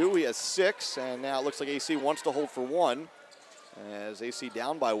for 2. He has 6, and now it looks like AC wants to hold for 1. As AC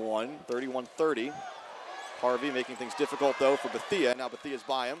down by 1, 31-30. Harvey making things difficult, though, for Bethia. Now Bethia's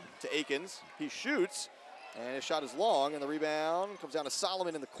by him to Akins. He shoots, and his shot is long, and the rebound comes down to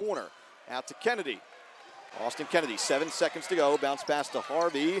Solomon in the corner. Out to Kennedy. Austin Kennedy, 7 seconds to go. Bounce pass to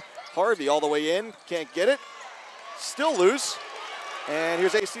Harvey. Harvey all the way in, can't get it. Still loose. And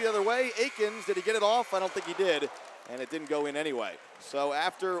here's AC the other way. Akins, did he get it off? I don't think he did, and it didn't go in anyway. So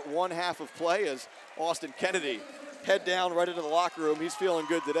after one half of play, as Austin Kennedy head down right into the locker room, he's feeling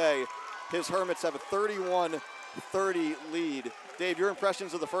good today. His Hermits have a 31-30 lead. Dave, your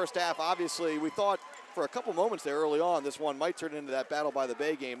impressions of the first half. Obviously, we thought for a couple moments there early on this one might turn into that Battle by the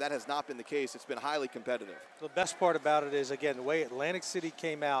Bay game. That has not been the case. It's been highly competitive. The best part about it is, again, the way Atlantic City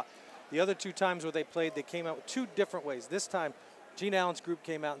came out. The other 2 times where they played, they came out 2 different ways. This time, Gene Allen's group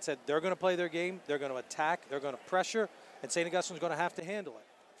came out and said they're going to play their game, they're going to attack, they're going to pressure, and St. Augustine's going to have to handle it.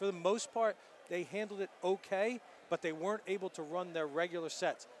 For the most part, they handled it okay, but they weren't able to run their regular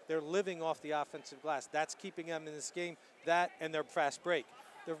sets. They're living off the offensive glass. That's keeping them in this game, that and their fast break.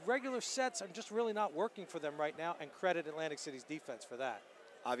 The regular sets are just really not working for them right now, and credit Atlantic City's defense for that.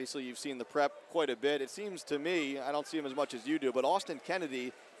 Obviously, you've seen the prep quite a bit. It seems to me, I don't see him as much as you do, but Austin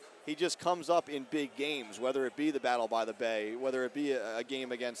Kennedy, he just comes up in big games, whether it be the Battle by the Bay, whether it be a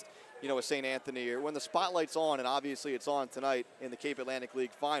game against, a St. Anthony, or when the spotlight's on, and obviously it's on tonight in the Cape Atlantic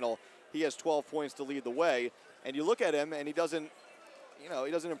League Final, he has 12 points to lead the way. And you look at him, and he doesn't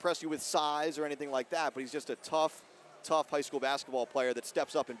impress you with size or anything like that, but he's just a tough high school basketball player that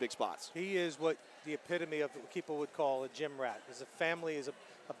steps up in big spots. He is what the epitome of what people would call a gym rat. His family is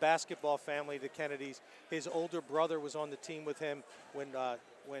a basketball family, the Kennedys. His older brother was on the team with him when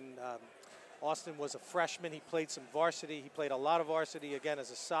Austin was a freshman. He played some varsity. He played a lot of varsity, again,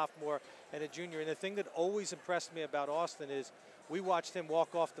 as a sophomore and a junior. And the thing that always impressed me about Austin is we watched him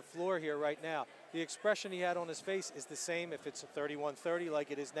walk off the floor here right now. The expression he had on his face is the same if it's a 31-30 like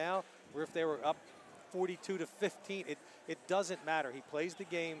it is now, or if they were up 42-15. It doesn't matter. He plays the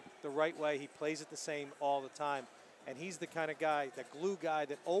game the right way. He plays it the same all the time. And he's the kind of guy, that glue guy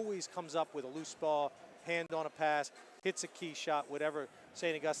that always comes up with a loose ball, hand on a pass, hits a key shot, whatever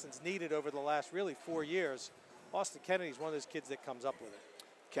St. Augustine's needed over the last really 4 years. Austin Kennedy's one of those kids that comes up with it.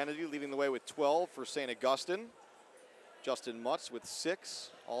 Kennedy leading the way with 12 for St. Augustine. Justin Mutz with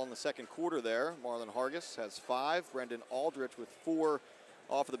 6, all in the second quarter there. Marlon Hargis has 5. Brendan Aldrich with 4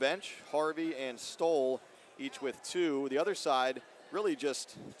 off the bench. Harvey and Stoll each with 2. The other side, really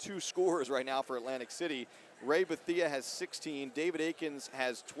just 2 scorers right now for Atlantic City. Ray Bethia has 16. David Akins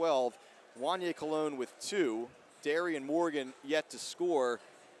has 12. Wanye Cologne with 2. Darian Morgan yet to score.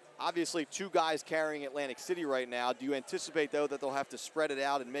 Obviously, 2 guys carrying Atlantic City right now. Do you anticipate, though, that they'll have to spread it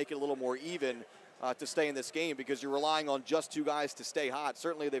out and make it a little more even to stay in this game, because you're relying on just 2 guys to stay hot?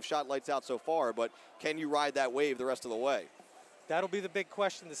 Certainly, they've shot lights out so far, but can you ride that wave the rest of the way? That'll be the big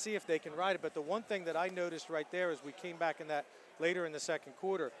question to see if they can ride it. But the one thing that I noticed right there as we came back in that later in the second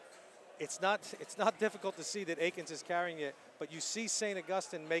quarter, it's not difficult to see that Akins is carrying it, but you see St.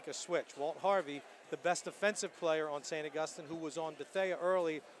 Augustine make a switch. Walt Harvey, the best defensive player on St. Augustine, who was on Bethea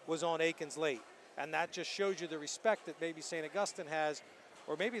early, was on Akins late. And that just shows you the respect that maybe St. Augustine has,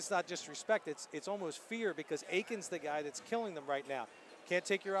 or maybe it's not just respect, it's almost fear, because Akins the guy that's killing them right now. Can't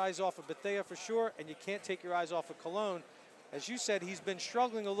take your eyes off of Bethea for sure, and you can't take your eyes off of Cologne. As you said, he's been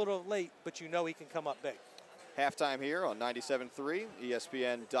struggling a little late, but you know he can come up big. Halftime here on 97.3,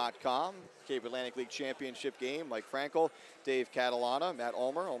 ESPN.com. Cape Atlantic League Championship game. Mike Frankel, Dave Catalana, Matt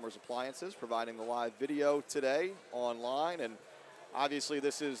Ulmer, Ulmer's Appliances, providing the live video today online. And obviously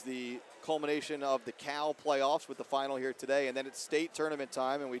this is the culmination of the Cal playoffs with the final here today. And then it's state tournament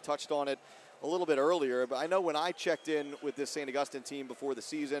time, and we touched on it a little bit earlier. But I know when I checked in with this St. Augustine team before the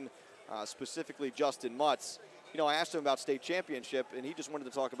season, specifically Justin Mutz, I asked him about state championship, and he just wanted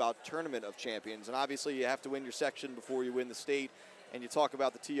to talk about tournament of champions. And obviously, you have to win your section before you win the state, and you talk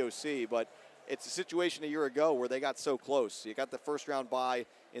about the TOC. But it's a situation a year ago where they got so close. You got the first round bye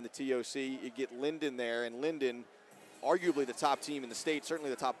in the TOC. You get Linden there, and Linden, arguably the top team in the state, certainly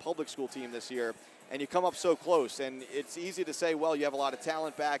the top public school team this year. And you come up so close, and it's easy to say, well, you have a lot of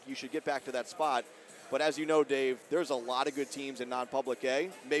talent back. You should get back to that spot. But as you know, Dave, there's a lot of good teams in non-public A.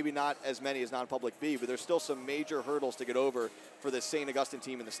 Maybe not as many as non-public B, but there's still some major hurdles to get over for this St. Augustine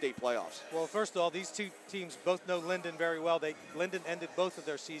team in the state playoffs. Well, first of all, these two teams both know Linden very well. Linden ended both of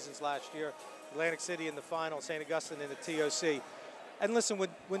their seasons last year. Atlantic City in the final, St. Augustine in the TOC. And listen,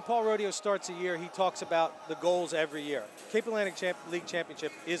 when Paul Rodeo starts a year, he talks about the goals every year. Cape Atlantic League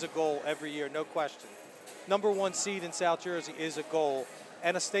Championship is a goal every year, no question. #1 seed in South Jersey is a goal.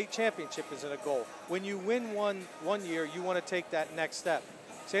 And a state championship is a goal. When you win one year, you want to take that next step.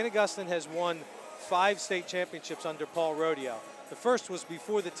 St. Augustine has won 5 state championships under Paul Rodeo. The first was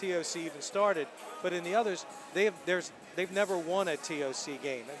before the TOC even started, but in the others, they've never won a TOC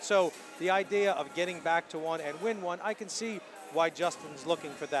game. And so the idea of getting back to one and win one, I can see why Justin's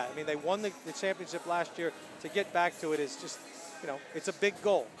looking for that. I mean, they won the championship last year. To get back to it is just, it's a big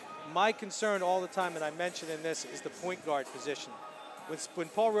goal. My concern all the time, and I mentioned in this, is the point guard position. When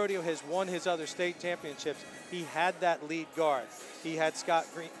Paul Rodeo has won his other state championships, he had that lead guard. He had Scott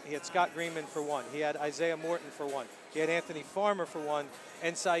Greenman for one. He had Isaiah Morton for one. He had Anthony Farmer for one,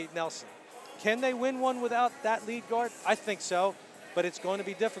 and Saeed Nelson. Can they win one without that lead guard? I think so, but it's going to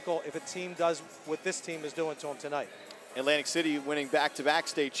be difficult if a team does what this team is doing to them tonight. Atlantic City winning back-to-back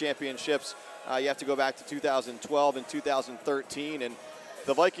state championships. You have to go back to 2012 and 2013, and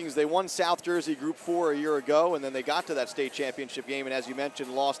the Vikings, they won South Jersey Group 4 a year ago, and then they got to that state championship game, and as you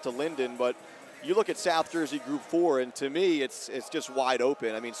mentioned, lost to Linden. But you look at South Jersey Group 4, and to me, it's just wide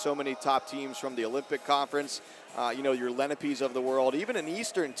open. I mean, so many top teams from the Olympic Conference, your Lenapes of the world, even an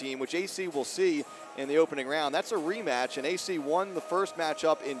Eastern team, which AC will see in the opening round. That's a rematch, and AC won the first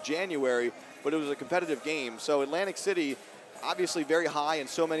matchup in January, but it was a competitive game. So Atlantic City, obviously very high in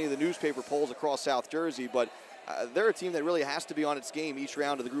so many of the newspaper polls across South Jersey, but they're a team that really has to be on its game each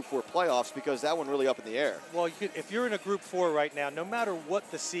round of the Group 4 playoffs because that one really up in the air. Well, if you're in a Group 4 right now, no matter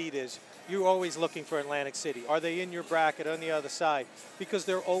what the seed is, you're always looking for Atlantic City. Are they in your bracket on the other side? Because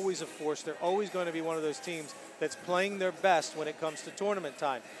they're always a force. They're always going to be one of those teams that's playing their best when it comes to tournament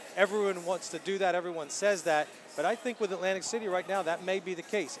time. Everyone wants to do that. Everyone says that. But I think with Atlantic City right now, that may be the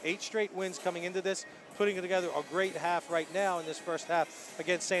case. 8 straight wins coming into this, putting together a great half right now in this first half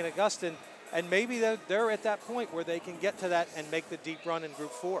against St. Augustine. And maybe they're at that point where they can get to that and make the deep run in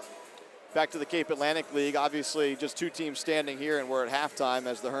Group 4. Back to the Cape Atlantic League. Obviously, just 2 teams standing here, and we're at halftime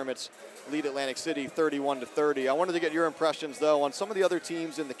as the Hermits lead Atlantic City 31-30. I wanted to get your impressions, though, on some of the other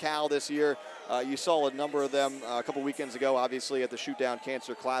teams in the Cal this year. You saw a number of them a couple weekends ago, obviously, at the Shoot Down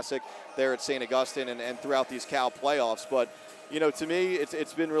Cancer Classic there at St. Augustine and throughout these Cal playoffs. But to me,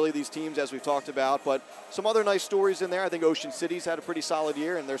 it's been really these teams, as we've talked about, but some other nice stories in there. I think Ocean City's had a pretty solid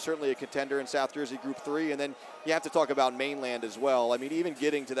year, and they're certainly a contender in South Jersey Group 3. And then you have to talk about Mainland as well. I mean, even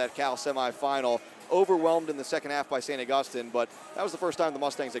getting to that Cal semifinal, overwhelmed in the second half by St. Augustine, but that was the first time the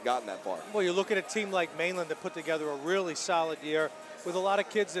Mustangs had gotten that far. Well, you look at a team like Mainland that put together a really solid year with a lot of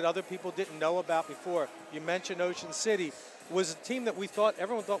kids that other people didn't know about before. You mentioned Ocean City was a team that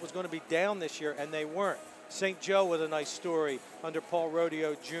everyone thought was going to be down this year, and they weren't. St. Joe with a nice story under Paul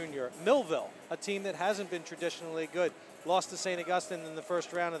Rodeo Jr. Millville, a team that hasn't been traditionally good, lost to St. Augustine in the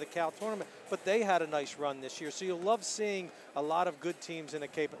first round of the Cal tournament, but they had a nice run this year. So you'll love seeing a lot of good teams in the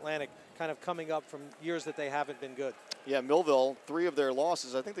Cape Atlantic kind of coming up from years that they haven't been good. Yeah, Millville, 3 of their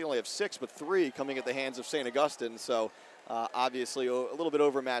losses, I think they only have 6, but 3 coming at the hands of St. Augustine. So obviously a little bit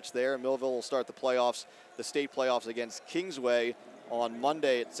overmatched there. Millville will start the state playoffs against Kingsway on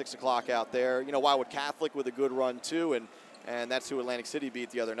Monday at 6 o'clock out there. Wildwood Catholic with a good run too, and that's who Atlantic City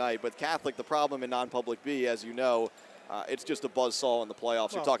beat the other night. But Catholic, the problem in non-public B, as you know, it's just a buzzsaw in the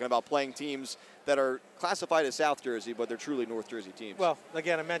playoffs. You're talking about playing teams that are classified as South Jersey, but they're truly North Jersey teams. Well,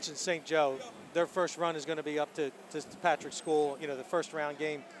 again, I mentioned St. Joe. Their first run is going to be up to Patrick School, the first round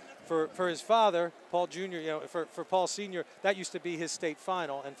game. For his father, Paul Jr., for Paul Sr., that used to be his state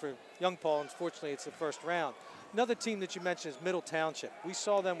final. And for young Paul, unfortunately, it's the first round. Another team that you mentioned is Middle Township. We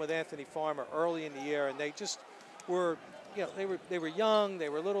saw them with Anthony Farmer early in the year, and they just were, they were young, they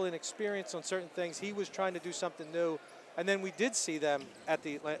were a little inexperienced on certain things. He was trying to do something new. And then we did see them at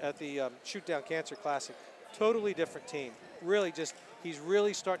the Shoot Down Cancer Classic. Totally different team. Really he's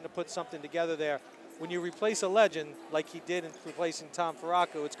really starting to put something together there. When you replace a legend like he did in replacing Tom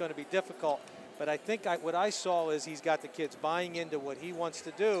Farraco, it's going to be difficult. But I think what I saw is he's got the kids buying into what he wants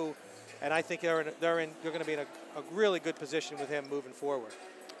to do, And I think they're going to be in a really good position with him moving forward.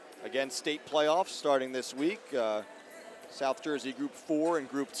 Again, state playoffs starting this week. South Jersey Group 4 and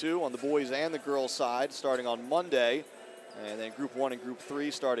Group 2 on the boys and the girls side starting on Monday. And then Group 1 and Group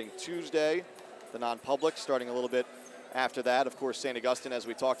 3 starting Tuesday. The non-public starting a little bit after that. Of course, St. Augustine, as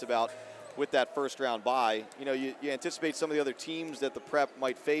we talked about, with that first round bye. You know, you anticipate some of the other teams that the Prep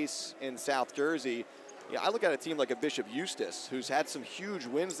might face in South Jersey. I look at a team like a Bishop Eustis, who's had some huge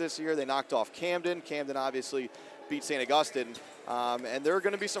wins this year. They knocked off Camden. Camden obviously beat St. Augustine. And there are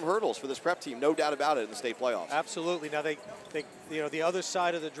going to be some hurdles for this Prep team, no doubt about it, in the state playoffs. Absolutely. Now, the other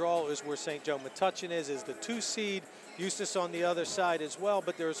side of the draw is where St. Joe Metuchen is the 2 seed. Eustis on the other side as well,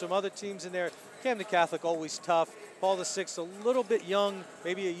 but there are some other teams in there. Camden Catholic, always tough. Paul VI, a little bit young,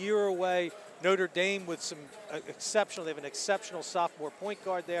 maybe a year away. Notre Dame with some exceptional, they have an exceptional sophomore point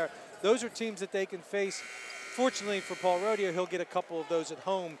guard there. Those are teams that they can face. Fortunately for Paul Rodia, he'll get a couple of those at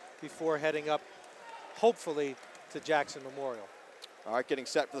home before heading up, hopefully, to Jackson Memorial. All right, getting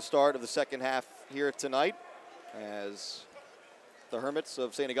set for the start of the second half here tonight as the Hermits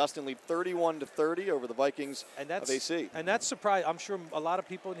of St. Augustine lead 31-30 over the Vikings of AC. And that's surprising. I'm sure a lot of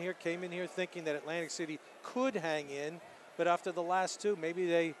people in here came in here thinking that Atlantic City could hang in, but after the last two, maybe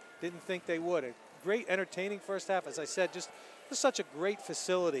they didn't think they would. A great, entertaining first half. As I said, just such a great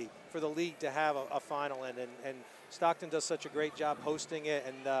facility for the league to have a final in, and Stockton does such a great job hosting it.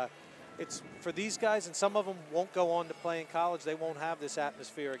 And it's for these guys, and some of them won't go on to play in college. They won't have this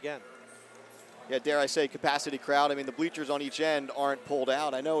atmosphere again. Yeah, dare I say, capacity crowd. I mean, the bleachers on each end aren't pulled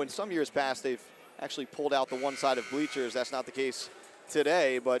out. I know in some years past they've actually pulled out the one side of bleachers. That's not the case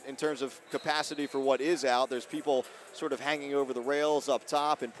today, but in terms of capacity for what is out, there's people sort of hanging over the rails up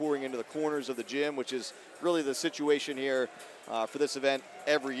top and pouring into the corners of the gym, which is really the situation here for this event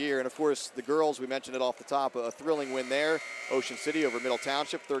every year. And of course, the girls, we mentioned it off the top, a thrilling win there. Ocean City over Middle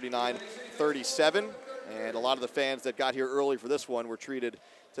Township, 39-37. And a lot of the fans that got here early for this one were treated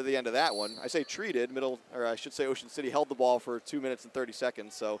to the end of that one. I say treated, Ocean City held the ball for 2 minutes and 30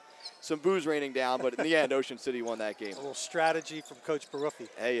 seconds. So some booze raining down, but in the end, Ocean City won that game. A little strategy from Coach Baruffi.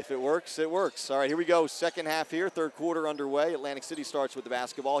 Hey, if it works, it works. All right, here we go. Second half here, third quarter underway. Atlantic City starts with the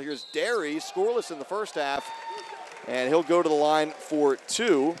basketball. Here's Derry, scoreless in the first half, and he'll go to the line for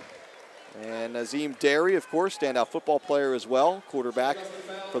 2. And Nazim Derry, of course, standout football player as well, quarterback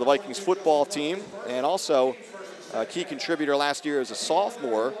for the Vikings football team, and also a key contributor last year as a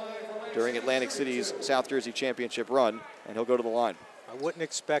sophomore during Atlantic City's South Jersey Championship run, and he'll go to the line. I wouldn't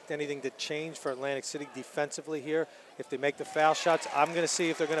expect anything to change for Atlantic City defensively here. If they make the foul shots, I'm going to see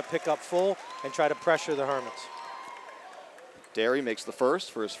if they're going to pick up full and try to pressure the Hermits. Derry makes the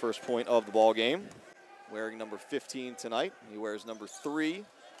first for his first point of the ball game, wearing number 15 tonight. He wears number 3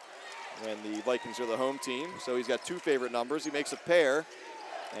 when the Vikings are the home team, so he's got 2 favorite numbers. He makes a pair,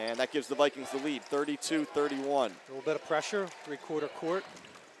 and that gives the Vikings the lead, 32-31. A little bit of pressure, three-quarter court.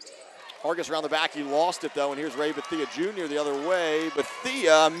 Hargis around the back, he lost it though, and here's Ray Bethia Jr. the other way.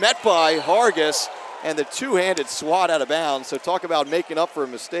 Bethia met by Hargis, and the two-handed swat out of bounds. So talk about making up for a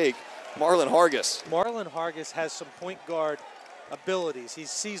mistake. Marlon Hargis. Marlon Hargis has some point guard abilities. He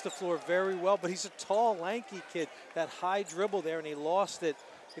sees the floor very well, but he's a tall, lanky kid. That high dribble there, and he lost it.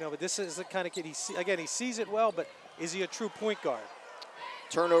 You know, but this is the kind of kid, he sees it well, but is he a true point guard?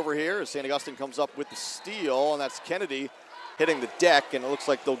 Turnover here as St. Augustine comes up with the steal, and that's Kennedy hitting the deck, and it looks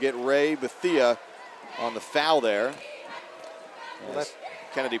like they'll get Ray Bethia on the foul there. Well,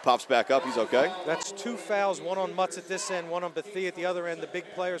 Kennedy pops back up, he's okay. That's 2 fouls, one on Mutz at this end, one on Bethia at the other end. The big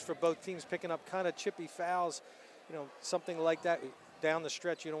players for both teams picking up kind of chippy fouls, you know, something like that down the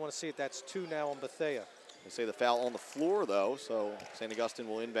stretch. You don't want to see it. That's 2 now on Bethia. They say the foul on the floor, though, so St. Augustine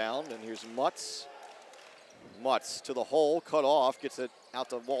will inbound, and here's Mutz. Mutz to the hole, cut off, gets it out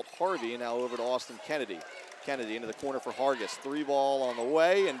to Walt Harvey, and now over to Austin Kennedy. Kennedy into the corner for Hargis. 3 ball on the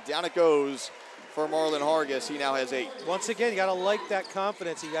way, and down it goes for Marlon Hargis. He now has 8. Once again, you got to like that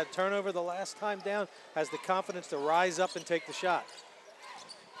confidence. He got turnover the last time down, has the confidence to rise up and take the shot.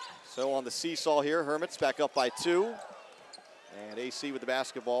 So on the seesaw here, Hermits back up by 2. And AC with the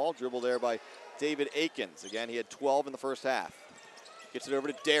basketball, dribbled there by David Akins. Again, he had 12 in the first half. Gets it over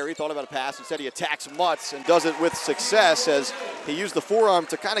to Derry, thought about a pass. Instead, he attacks Mutz and does it with success as he used the forearm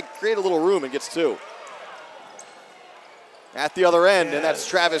to kind of create a little room and gets 2. At the other end, and that's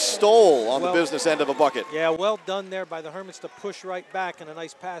Travis Stoll on the business end of a bucket. Yeah, well done there by the Hermits to push right back, and a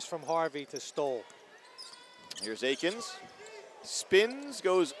nice pass from Harvey to Stoll. Here's Akins. Spins,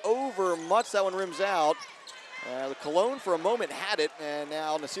 goes over Mutz. That one rims out. The Cologne for a moment had it, and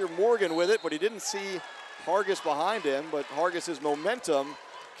now Nasir Morgan with it, but he didn't see Hargis behind him, but Hargis's momentum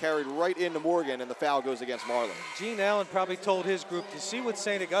carried right into Morgan, and the foul goes against Marlin. Gene Allen probably told his group, you see what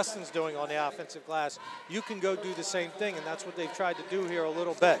St. Augustine's doing on the offensive glass, you can go do the same thing, and that's what they've tried to do here a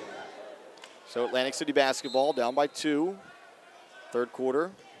little bit. So Atlantic City basketball down by 2. Third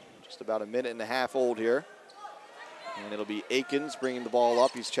quarter, just about a minute and a half old here. And it'll be Akins bringing the ball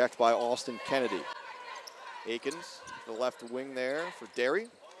up. He's checked by Austin Kennedy. Akins, the left wing there for Derry.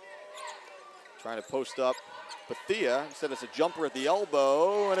 Trying to post up Bethia. Instead it's a jumper at the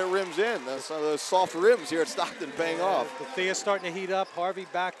elbow, and it rims in. That's some of those soft rims here at Stockton paying off. Bethea's starting to heat up. Harvey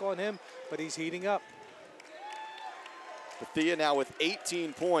back on him, but he's heating up. Bethia now with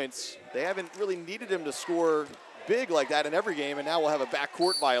 18 points. They haven't really needed him to score big like that in every game, and now we'll have a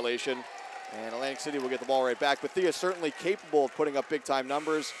backcourt violation. And Atlantic City will get the ball right back. Bethia is certainly capable of putting up big-time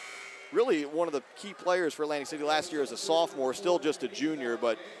numbers. Really one of the key players for Atlantic City last year as a sophomore, still just a junior,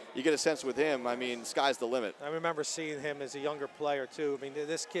 but you get a sense with him, I mean, sky's the limit. I remember seeing him as a younger player, too. I mean,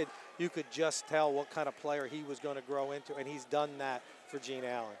 this kid, you could just tell what kind of player he was going to grow into, and he's done that for Gene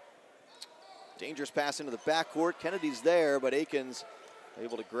Allen. Dangerous pass into the backcourt. Kennedy's there, but Akins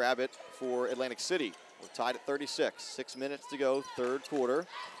able to grab it for Atlantic City. We're tied at 36. 6 minutes to go, third quarter.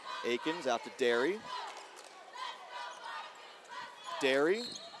 Akins out to Derry. Derry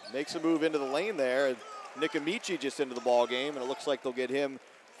makes a move into the lane there. Nick Amici just into the ball game, and it looks like they'll get him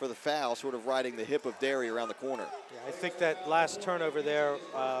for the foul, sort of riding the hip of Derry around the corner. Yeah, I think that last turnover there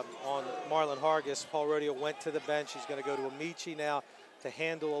on Marlon Hargis, Paul Rodio went to the bench. He's going to go to Amici now to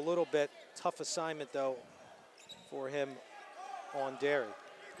handle a little bit. Tough assignment, though, for him on Derry.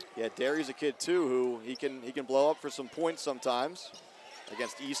 Yeah, Derry's a kid, too, who he can blow up for some points sometimes.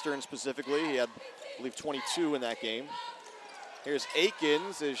 Against Eastern specifically, he had, I believe, 22 in that game. Here's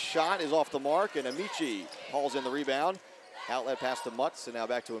Akins. His shot is off the mark, and Amici hauls in the rebound. Outlet pass to Mutz, and now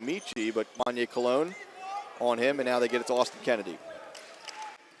back to Amici, but Manye Cologne on him, and now they get it to Austin Kennedy.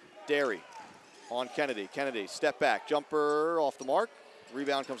 Derry on Kennedy. Kennedy, step back, jumper off the mark.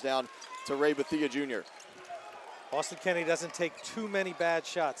 Rebound comes down to Ray Bethia Jr. Austin Kennedy doesn't take too many bad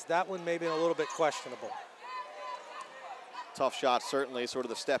shots. That one may be a little bit questionable. Tough shot, certainly, sort of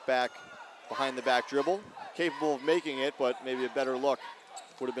the step back, behind the back dribble. Capable of making it, but maybe a better look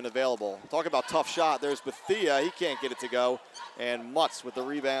would have been available. Talk about tough shot. There's Bethia. He can't get it to go. And Mutz with the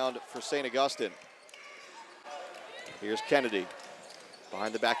rebound for St. Augustine. Here's Kennedy.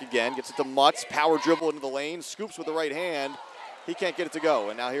 Behind the back again. Gets it to Mutz. Power dribble into the lane. Scoops with the right hand. He can't get it to go.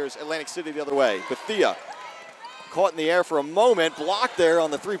 And now here's Atlantic City the other way. Bethia caught in the air for a moment. Blocked there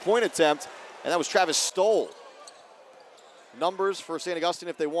on the three-point attempt. And that was Travis Stoll. Numbers for St. Augustine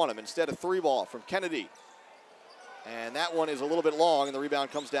if they want him. Instead, a three ball from Kennedy. And that one is a little bit long, and the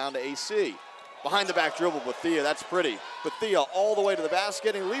rebound comes down to AC. Behind the back dribble, Bethia, that's pretty. Bethia all the way to the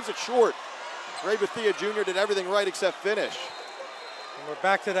basket, and he leaves it short. Ray Bethia Jr. did everything right except finish. And we're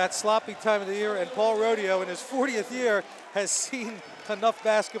back to that sloppy time of the year, and Paul Rodio in his 40th year has seen enough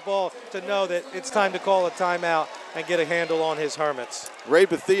basketball to know that it's time to call a timeout and get a handle on his Hermits. Ray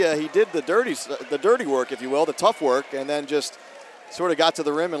Bethia, he did the dirty work, if you will, the tough work, and then just sort of got to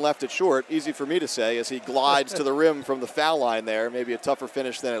the rim and left it short. Easy for me to say as he glides to the rim from the foul line there. Maybe a tougher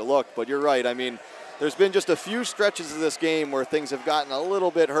finish than it looked, but you're right. I mean, there's been just a few stretches of this game where things have gotten a little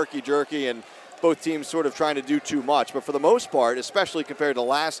bit herky-jerky and both teams sort of trying to do too much. But for the most part, especially compared to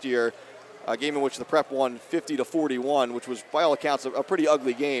last year, a game in which the Prep won 50-41, which was, by all accounts, a pretty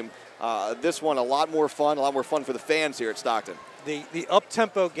ugly game. This one, a lot more fun for the fans here at Stockton. The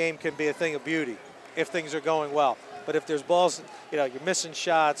up-tempo game can be a thing of beauty if things are going well. But if there's balls, you're missing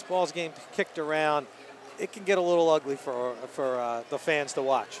shots, balls getting kicked around, it can get a little ugly for the fans to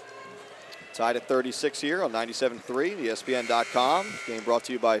watch. Tied at 36 here on 97.3, ESPN.com. Game brought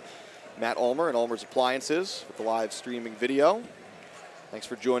to you by Matt Ulmer and Ulmer's Appliances with the live streaming video. Thanks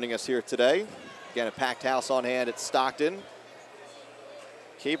for joining us here today. Again, a packed house on hand at Stockton.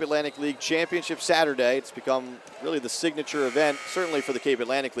 Cape Atlantic League Championship Saturday. It's become really the signature event, certainly for the Cape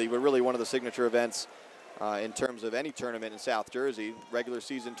Atlantic League, but really one of the signature events in terms of any tournament in South Jersey. Regular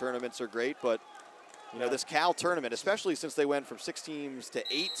season tournaments are great, but this Cal tournament, especially since they went from 6 teams to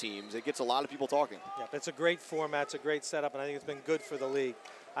 8 teams, it gets a lot of people talking. Yeah, it's a great format, it's a great setup, and I think it's been good for the league.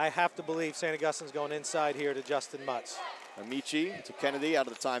 I have to believe St. Augustine's going inside here to Justin Mutz. Amici to Kennedy out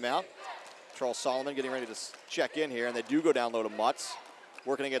of the timeout. Charles Solomon getting ready to check in here, and they do go down low to Mutz.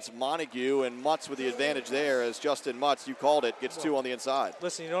 Working against Montague, and Mutz with the advantage there as Justin Mutz, you called it, gets 2 on the inside.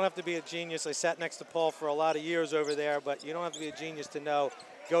 Listen, you don't have to be a genius. I sat next to Paul for a lot of years over there, but you don't have to be a genius to know,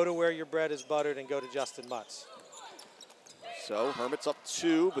 go to where your bread is buttered and go to Justin Mutz. So Hermit's up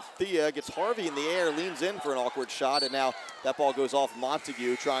 2. Bethia gets Harvey in the air, leans in for an awkward shot, and now that ball goes off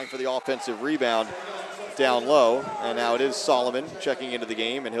Montague trying for the offensive rebound. down low. And now it is Solomon checking into the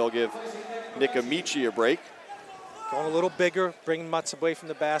game, and he'll give Nick Amici a break. Going a little bigger, bringing Mutz away from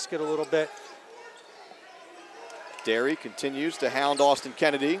the basket a little bit. Derry continues to hound Austin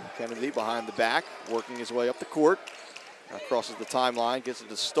Kennedy. Kennedy behind the back, working his way up the court. Now crosses the timeline, gets it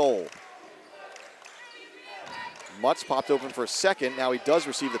to Stoll. Mutz popped open for a second. Now he does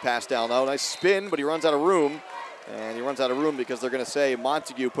receive the pass down low. Nice spin, but he runs out of room. And he runs out of room because they're going to say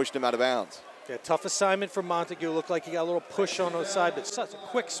Montague pushed him out of bounds. Yeah, tough assignment for Montague. Looked like he got a little push on the side, but such a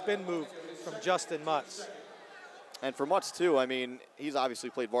quick spin move from Justin Mutz. And for Mutz, too, I mean, he's obviously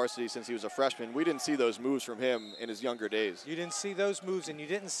played varsity since he was a freshman. We didn't see those moves from him in his younger days. You didn't see those moves, and you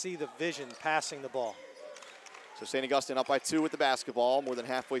didn't see the vision passing the ball. So St. Augustine up by 2 with the basketball, more than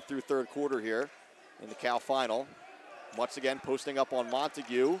halfway through third quarter here in the Cal final. Mutz again posting up on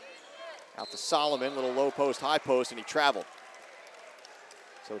Montague. Out to Solomon, little low post, high post, and he traveled.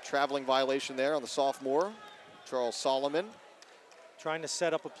 So traveling violation there on the sophomore, Charles Solomon. Trying to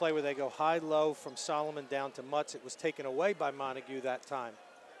set up a play where they go high-low from Solomon down to Mutz. It was taken away by Montague that time.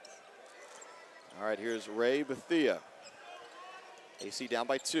 All right, here's Ray Bethea. AC down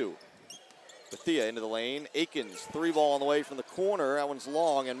by 2. Bethea into the lane. Akins, 3-ball on the way from the corner. That one's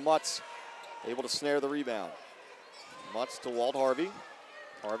long, and Mutz able to snare the rebound. Mutz to Walt Harvey.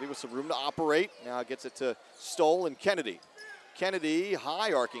 Harvey with some room to operate. Now gets it to Stoll and Kennedy. Kennedy,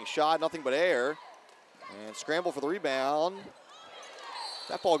 high arcing shot, nothing but air. And scramble for the rebound.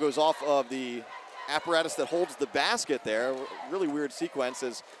 That ball goes off of the apparatus that holds the basket there. Really weird sequence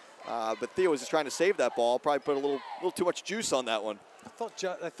as Bethea was just trying to save that ball. Probably put a little too much juice on that one.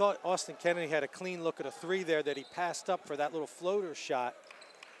 I thought Austin Kennedy had a clean look at a 3 there that he passed up for that little floater shot.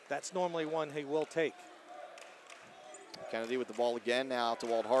 That's normally one he will take. Kennedy with the ball again, now to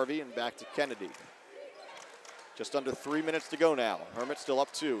Walt Harvey and back to Kennedy. Just under 3 minutes to go now. Hermit still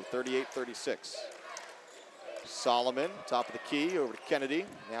up 2, 38-36. Solomon, top of the key, over to Kennedy.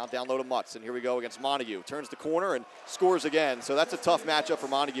 Now down low to Mutz, and here we go against Montague. Turns the corner and scores again. So that's a tough matchup for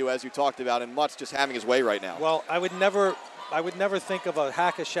Montague, as you talked about, and Mutz just having his way right now. Well, I would never think of a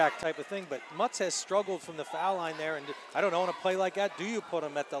hack-a-shack type of thing, but Mutz has struggled from the foul line there, and I don't know, in a play like that, do you put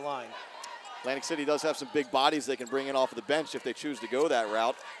him at the line? Atlantic City does have some big bodies they can bring in off of the bench if they choose to go that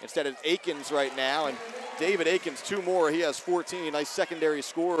route. Instead of Akins right now, and David Akins, 2 more. He has 14. Nice secondary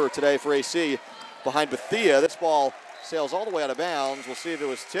scorer today for AC behind Bethea. This ball sails all the way out of bounds. We'll see if it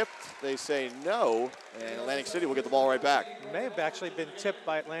was tipped. They say no, and Atlantic City will get the ball right back. It may have actually been tipped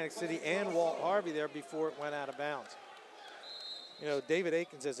by Atlantic City and Walt Harvey there before it went out of bounds. You know, David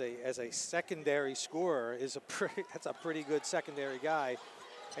Akins as a secondary scorer is that's a pretty good secondary guy.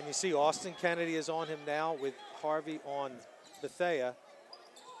 And you see Austin Kennedy is on him now with Harvey on Bethea.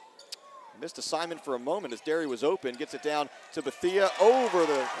 Missed assignment for a moment as Derry was open. Gets it down to Bethea over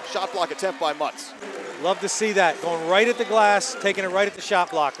the shot block attempt by Mutz. Love to see that. Going right at the glass, taking it right at the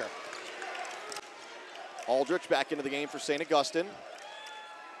shot blocker. Aldrich back into the game for St. Augustine.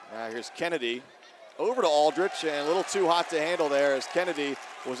 Now here's Kennedy. Over to Aldrich, and a little too hot to handle there as Kennedy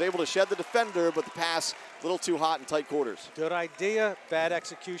was able to shed the defender, but the pass a little too hot in tight quarters. Good idea, bad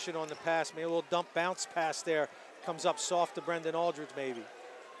execution on the pass. Maybe a little dump bounce pass there. Comes up soft to Brendan Aldrich maybe.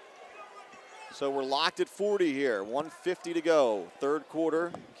 So we're locked at 40 here, 1:50 to go. Third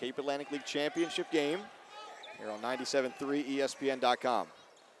quarter, Cape Atlantic League Championship game here on 97.3 ESPN.com.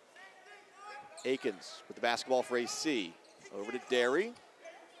 Akins with the basketball for AC. Over to Derry.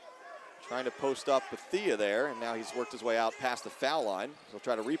 Trying to post up Bethea there, and now he's worked his way out past the foul line. He'll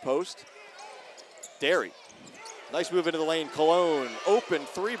try to repost. Derry. Nice move into the lane. Cologne, open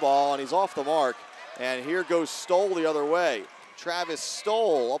 3-ball, and he's off the mark. And here goes Stoll the other way. Travis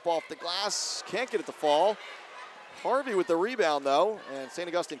Stoll up off the glass. Can't get it to fall. Harvey with the rebound, though, and St.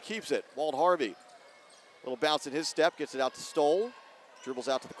 Augustine keeps it. Walt Harvey. Little bounce in his step, gets it out to Stoll. Dribbles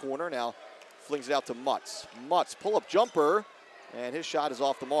out to the corner, now flings it out to Mutz. Mutz, pull-up jumper. And his shot is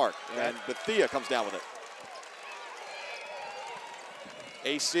off the mark, and Bethea comes down with it.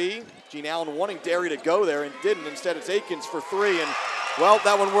 AC, Gene Allen wanting Derry to go there and didn't. Instead, it's Akins for 3, and, well,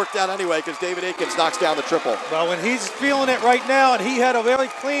 that one worked out anyway because David Akins knocks down the triple. Well, when he's feeling it right now, and he had a very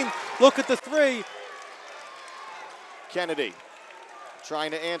clean look at the 3. Kennedy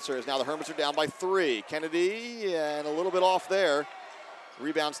trying to answer as now the Hermits are down by 3. Kennedy, and a little bit off there.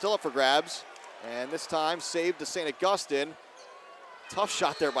 Rebound still up for grabs, and this time saved to St. Augustine. Tough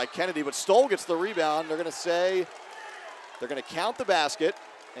shot there by Kennedy, but Stoll gets the rebound. They're going to say they're going to count the basket,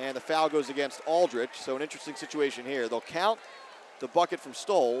 and the foul goes against Aldrich. So an interesting situation here. They'll count the bucket from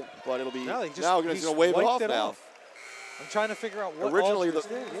Stoll, but it'll be now he's going to wave it off now. I'm trying to figure out what originally Aldrich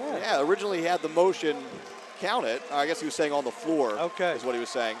did. Yeah. Originally he had the motion count it. I guess he was saying on the floor. Okay. Is what he was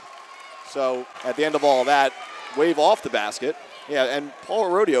saying. So at the end of all that, wave off the basket. Yeah, and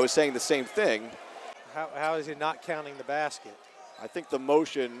Paul Rodeo is saying the same thing. How is he not counting the basket? I think the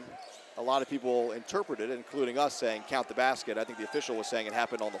motion, a lot of people interpreted it, including us, saying count the basket. I think the official was saying it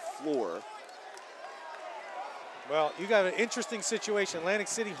happened on the floor. Well, you got an interesting situation. Atlantic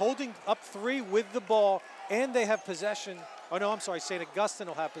City holding up 3 with the ball, and they have possession. Oh, no, I'm sorry. St. Augustine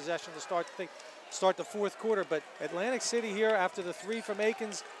will have possession to start the fourth quarter. But Atlantic City here, after the 3 from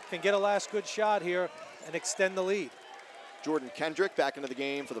Akins, can get a last good shot here and extend the lead. Jordan Kendrick back into the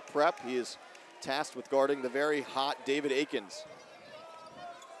game for the Prep. He is tasked with guarding the very hot David Akins.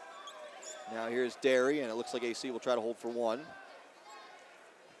 Now here's Derry, and it looks like AC will try to hold for 1.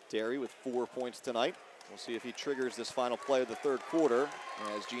 Derry with 4 points tonight. We'll see if he triggers this final play of the third quarter,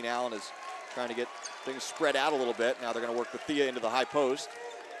 as Gene Allen is trying to get things spread out a little bit. Now they're going to work Bethia into the high post.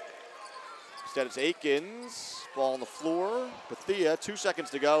 Instead it's Akins, ball on the floor. Bethia, 2 seconds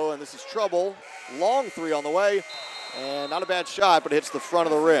to go, and this is trouble. Long 3 on the way, and not a bad shot, but it hits the front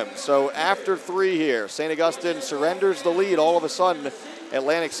of the rim. So after 3 here, St. Augustine surrenders the lead. All of a sudden,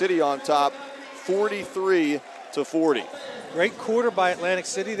 Atlantic City on top, 43-40. Great quarter by Atlantic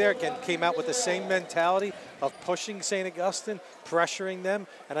City there. Again, came out with the same mentality of pushing St. Augustine, pressuring them,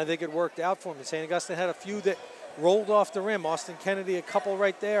 and I think it worked out for them. St. Augustine had a few that rolled off the rim. Austin Kennedy, a couple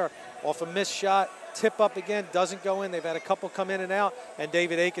right there, off a missed shot, tip up again, doesn't go in. They've had a couple come in and out, and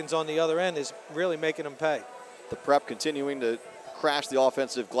David Akins on the other end is really making them pay. The Prep continuing to crash the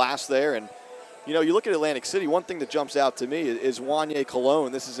offensive glass there, and you know, you look at Atlantic City, one thing that jumps out to me is Wanye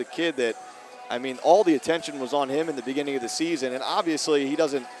Cologne. This is a kid that, I mean, all the attention was on him in the beginning of the season, and obviously he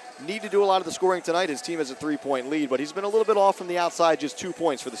doesn't need to do a lot of the scoring tonight. His team has a 3-point lead, but he's been a little bit off from the outside, just 2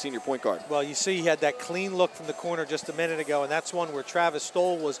 points for the senior point guard. Well, you see he had that clean look from the corner just a minute ago, and that's one where Travis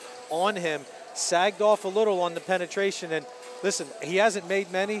Stoll was on him, sagged off a little on the penetration, and listen, he hasn't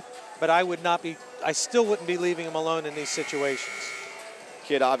made many, but I still wouldn't be leaving him alone in these situations.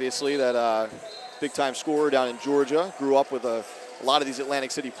 Kid, obviously, that big-time scorer down in Georgia, grew up with a lot of these Atlantic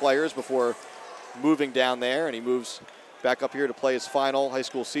City players before moving down there, and he moves back up here to play his final high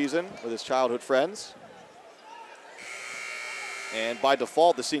school season with his childhood friends. And by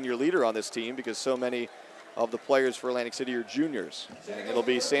default, the senior leader on this team, because so many of the players for Atlantic City are juniors. And it'll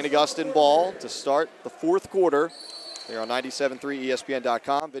be St. Augustine ball to start the fourth quarter. They're on 97.3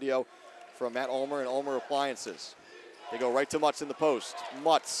 ESPN.com. Video from Matt Ulmer and Ulmer Appliances. They go right to Mutz in the post.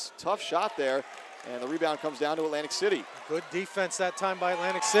 Mutz, tough shot there, and the rebound comes down to Atlantic City. Good defense that time by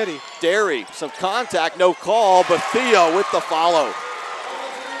Atlantic City. Derry, some contact, no call. Bethia with the follow.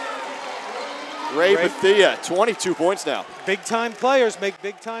 Ray Bethia, 22 points now. Big-time players make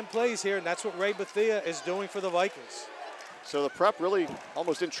big-time plays here, and that's what Ray Bethia is doing for the Vikings. So the Prep really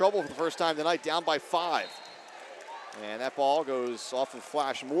almost in trouble for the first time tonight, down by 5. And that ball goes off of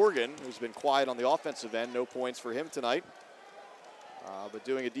Flash Morgan, who's been quiet on the offensive end. No points for him tonight. But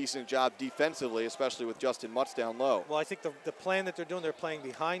doing a decent job defensively, especially with Justin Mutz down low. Well, I think the plan that they're doing, they're playing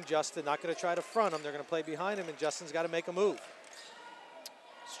behind Justin, not going to try to front him. They're going to play behind him, and Justin's got to make a move.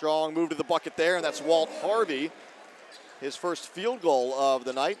 Strong move to the bucket there, and that's Walt Harvey. His first field goal of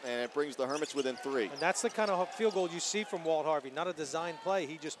the night, and it brings the Hermits within 3. And that's the kind of field goal you see from Walt Harvey. Not a design play.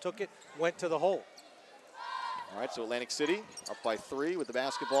 He just took it, went to the hole. All right, so Atlantic City up by 3 with the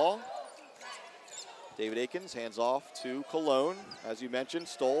basketball. David Akins hands off to Cologne. As you mentioned,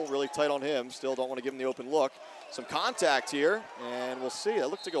 Stoll really tight on him. Still don't want to give him the open look. Some contact here, and we'll see. It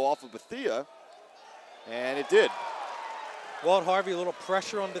looked to go off of Bethia, and it did. Walt Harvey, a little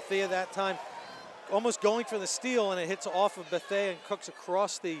pressure on Bethia that time. Almost going for the steal, and it hits off of Bethia and cooks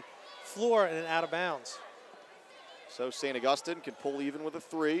across the floor and out of bounds. So St. Augustine can pull even with a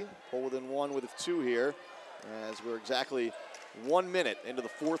 3, pull within 1 with a 2 here, as we're exactly 1 minute into the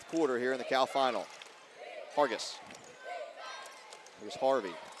fourth quarter here in the Cal Final. Hargis. Here's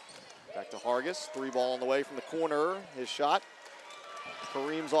Harvey. Back to Hargis. 3 ball on the way from the corner. His shot.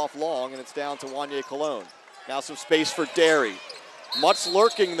 Kareem's off long, and it's down to Wanye Cologne. Now some space for Derry. Mutz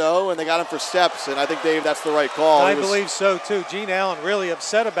lurking, though, and they got him for steps, and I think, Dave, that's the right call. I believe so, too. Gene Allen really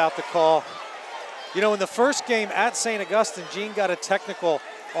upset about the call. You know, in the first game at St. Augustine, Gene got a technical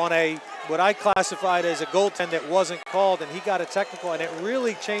on what I classified as a goaltend that wasn't called, and he got a technical, and it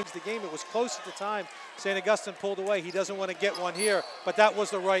really changed the game. It was close at the time. St. Augustine pulled away. He doesn't want to get one here, but that was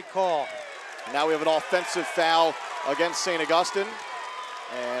the right call. Now we have an offensive foul against St. Augustine,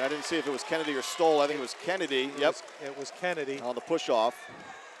 and I didn't see if it was Kennedy or Stoll. I think it was Kennedy. It was Kennedy. On the push-off.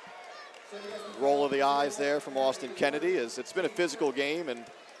 Roll of the eyes there from Austin Kennedy, as it's been a physical game,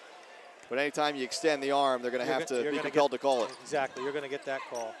 but anytime you extend the arm, they're going to have to be compelled to call it. Exactly. You're going to get that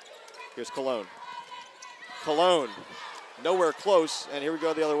call. Here's Cologne. Cologne, nowhere close, and here we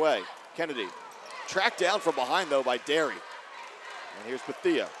go the other way. Kennedy. Tracked down from behind, though, by Derry. And here's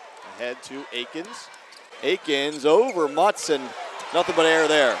Bethia. Ahead to Akins. Akins over Mutz, and nothing but air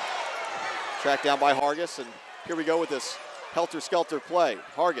there. Tracked down by Hargis, and here we go with this helter-skelter play.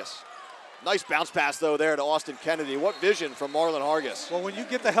 Hargis. Nice bounce pass, though, there to Austin Kennedy. What vision from Marlon Hargis. Well, when you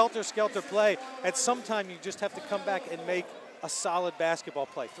get the helter-skelter play, at some time you just have to come back and make a solid basketball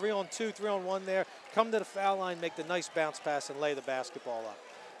play. 3-on-2, 3-on-1 there. Come to the foul line, make the nice bounce pass, and lay the basketball up.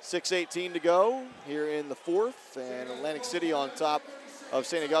 6:18 to go here in the fourth, and Atlantic City on top of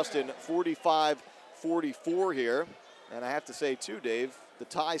St. Augustine, 45-44 here. And I have to say, too, Dave, the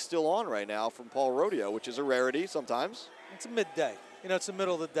tie's still on right now from Paul Rodeo, which is a rarity sometimes. It's a midday. You know, it's the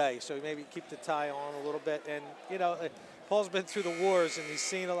middle of the day, so maybe keep the tie on a little bit. And, you know, Paul's been through the wars, and he's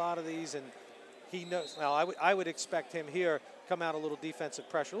seen a lot of these, and he knows. Now, I would expect him here come out a little defensive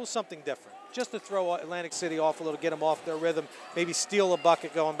pressure, a little something different, just to throw Atlantic City off a little, get them off their rhythm, maybe steal a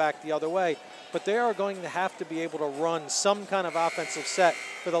bucket going back the other way. But they are going to have to be able to run some kind of offensive set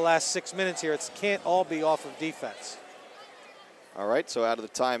for the last 6 minutes here. It can't all be off of defense. All right, so out of the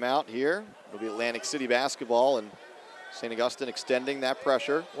timeout here, it'll be Atlantic City basketball, and St. Augustine extending that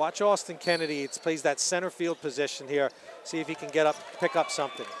pressure. Watch Austin Kennedy. He plays that center field position here. See if he can get up, pick up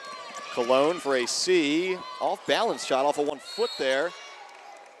something. Cologne for a C. Off-balance shot off of 1 foot there.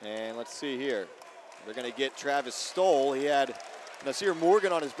 And let's see here. They're going to get Travis Stoll. He had Nasir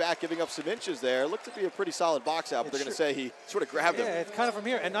Morgan on his back giving up some inches there. Looked to be a pretty solid box out, but they're going to say he sort of grabbed him. Yeah, it's kind of from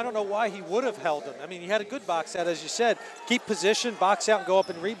here. And I don't know why he would have held him. I mean, he had a good box out, as you said. Keep position, box out, and go up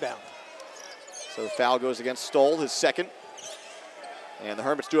and rebound. So the foul goes against Stoll, his second. And the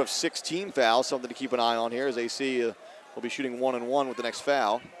Hermits do have 16 fouls, something to keep an eye on here, as AC will be shooting 1-and-1 with the next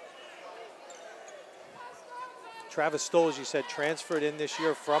foul. Travis Stoll, as you said, transferred in this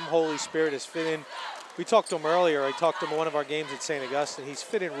year from Holy Spirit, has fit in. We talked to him earlier. I talked to him at one of our games at St. Augustine. He's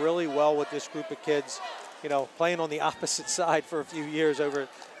fit in really well with this group of kids, you know, playing on the opposite side for a few years over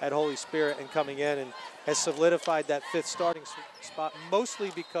at Holy Spirit and coming in, and has solidified that 5th starting spot, mostly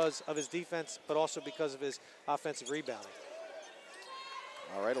because of his defense, but also because of his offensive rebounding.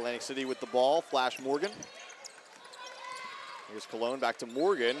 All right, Atlantic City with the ball. Flash Morgan. Here's Cologne back to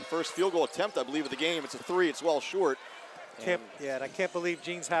Morgan. First field goal attempt, I believe, of the game. It's a 3. It's well short. And I can't believe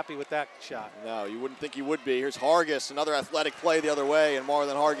Gene's happy with that shot. No, you wouldn't think he would be. Here's Hargis, another athletic play the other way, and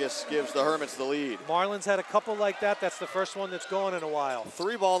Marlon Hargis gives the Hermits the lead. Marlon's had a couple like that. That's the first one that's gone in a while.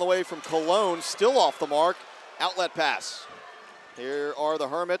 3 ball on the way from Cologne, still off the mark. Outlet pass. Here are the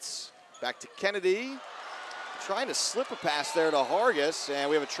Hermits. Back to Kennedy. Trying to slip a pass there to Hargis, and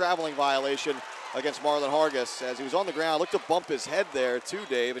we have a traveling violation against Marlon Hargis as he was on the ground. Looked to bump his head there too,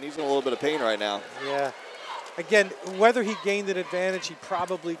 Dave, and he's in a little bit of pain right now. Yeah. Again, whether he gained an advantage, he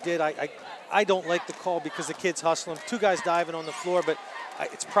probably did. I don't like the call because the kid's hustling. 2 guys diving on the floor, but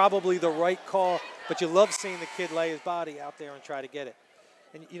it's probably the right call. But you love seeing the kid lay his body out there and try to get it.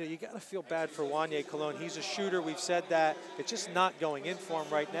 And, you know, you got to feel bad for Wanye Cologne. He's a shooter. We've said that. It's just not going in for him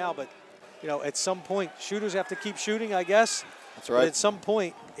right now. But, you know, at some point, shooters have to keep shooting, I guess. That's right. But at some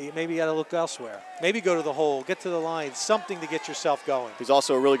point, maybe you got to look elsewhere. Maybe go to the hole, get to the line, something to get yourself going. He's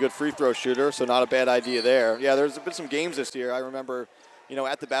also a really good free throw shooter, so not a bad idea there. Yeah, there's been some games this year. I remember, you know,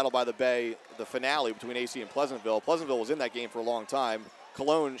 at the Battle by the Bay, the finale between AC and Pleasantville. Pleasantville was in that game for a long time.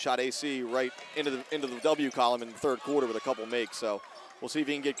 Cologne shot AC right into the W column in the 3rd quarter with a couple makes. So we'll see if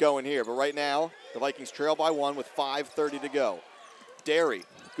he can get going here. But right now, the Vikings trail by 1 with 5:30 to go. Derry.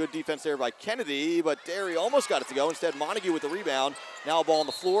 Good defense there by Kennedy, but Derry almost got it to go. Instead, Montague with the rebound. Now a ball on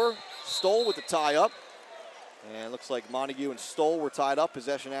the floor. Stoll with the tie up. And it looks like Montague and Stoll were tied up.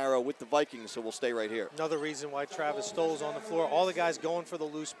 Possession arrow with the Vikings, so we'll stay right here. Another reason why Travis Stoll's on the floor. All the guys going for the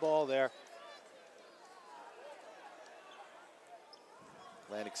loose ball there.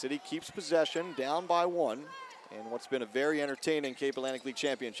 Atlantic City keeps possession, down by 1, in what's been a very entertaining Cape Atlantic League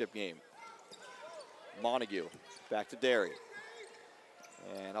Championship game. Montague back to Derry.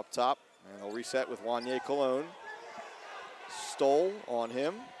 And up top, and they'll reset with Wanye Cologne. Stoll on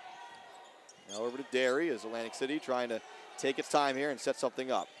him. Now over to Derry as Atlantic City trying to take its time here and set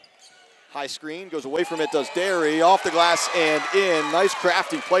something up. High screen, goes away from it, does Derry, off the glass and in. Nice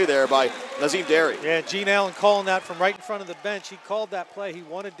crafty play there by Nazim Derry. Yeah, Gene Allen calling that from right in front of the bench. He called that play. He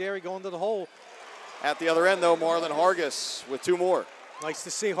wanted Derry going to the hole. At the other end, though, Marlon Hargis with 2 more. Nice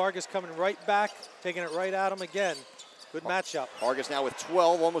to see Hargis coming right back, taking it right at him again. Good matchup. Hargis now with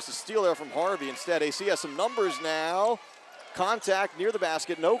 12, almost a steal there from Harvey. Instead, AC has some numbers now. Contact near the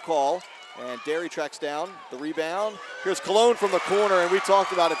basket, no call. And Derry tracks down the rebound. Here's Cologne from the corner, and we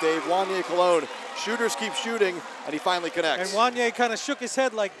talked about it, Dave. Wanye Cologne. Shooters keep shooting, and he finally connects. And Wanye kind of shook his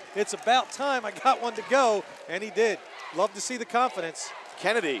head like, it's about time. I got one to go, and he did. Love to see the confidence.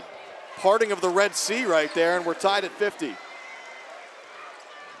 Kennedy parting of the Red Sea right there, and we're tied at 50.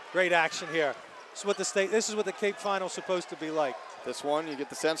 Great action here. This is what the Cape Final's supposed to be like. This one, you get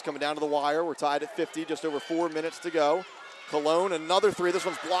the sense coming down to the wire. We're tied at 50, just over 4 minutes to go. Cologne, another three. This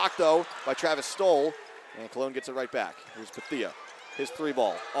one's blocked, though, by Travis Stoll. And Cologne gets it right back. Here's Bethia. His three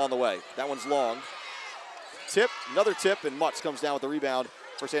ball on the way. That one's long. Tip, another tip, and Mutz comes down with the rebound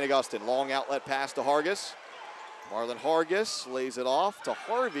for St. Augustine. Long outlet pass to Hargis. Marlon Hargis lays it off to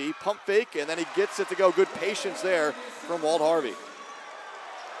Harvey. Pump fake, and then he gets it to go. Good patience there from Walt Harvey.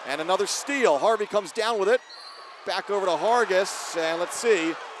 And another steal. Harvey comes down with it. Back over to Hargis, and let's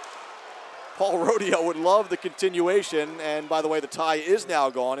see. Paul Rodeo would love the continuation, and by the way, the tie is now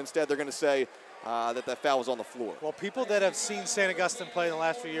gone. Instead, they're going to say that foul was on the floor. Well, people that have seen St. Augustine play in the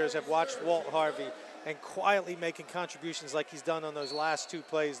last few years have watched Walt Harvey and quietly making contributions like he's done on those last two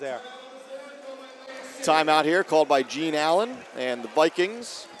plays there. Timeout here called by Gene Allen and the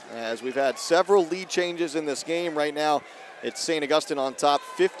Vikings, as we've had several lead changes in this game. Right now, it's St. Augustine on top,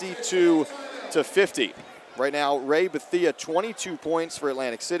 52-50. Right now, Ray Bethia, 22 points for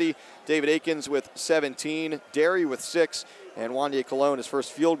Atlantic City. David Akins with 17, Derry with 6, and Wandia Cologne, his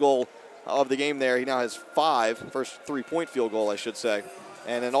first field goal of the game there. He now has 5, first three-point field goal, I should say.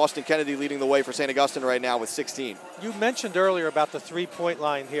 And then Austin Kennedy leading the way for St. Augustine right now with 16. You mentioned earlier about the three-point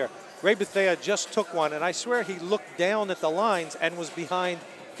line here. Ray Bethia just took one, and I swear he looked down at the lines and was behind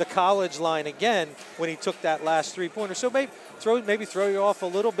the college line again when he took that last three-pointer. So maybe throw you off a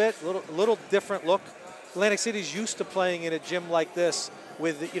little bit, a little different look. Atlantic City's used to playing in a gym like this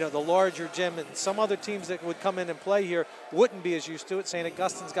with the larger gym, and some other teams that would come in and play here wouldn't be as used to it. St.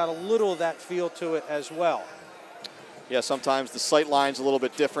 Augustine's got a little of that feel to it as well. Yeah, sometimes the sight line's a little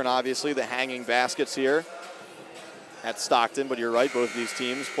bit different, obviously, the hanging baskets here at Stockton, but you're right, both of these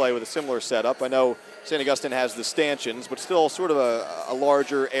teams play with a similar setup. I know St. Augustine has the stanchions, but still sort of a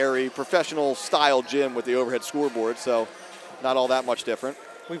larger, airy, professional-style gym with the overhead scoreboard, so not all that much different.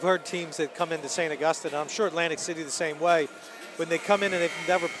 We've heard teams that come into St. Augustine, and I'm sure Atlantic City the same way. When they come in and they've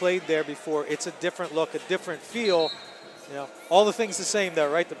never played there before, it's a different look, a different feel. All the things the same though,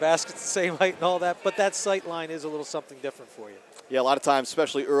 right? The basket's the same height and all that, but that sight line is a little something different for you. Yeah, a lot of times,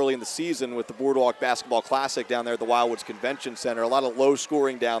 especially early in the season with the Boardwalk Basketball Classic down there at the Wildwoods Convention Center, a lot of low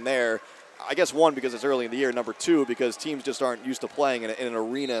scoring down there. I guess one, because it's early in the year. Number two, because teams just aren't used to playing in an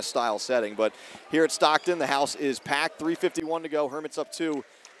arena-style setting. But here at Stockton, the house is packed. 3:51 to go. Hermit's up 2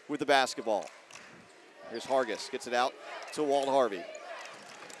 with the basketball. Here's Hargis. Gets it out to Walt Harvey.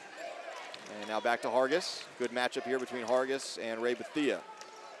 And now back to Hargis. Good matchup here between Hargis and Ray Bethia.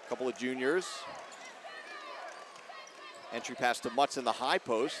 A couple of juniors. Entry pass to Mutz in the high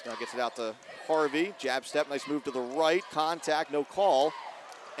post. Now gets it out to Harvey. Jab step, nice move to the right. Contact, no call.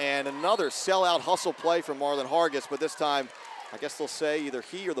 And another sellout hustle play from Marlon Hargis, but this time, I guess they'll say either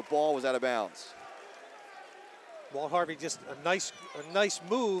he or the ball was out of bounds. Walt Harvey, just a nice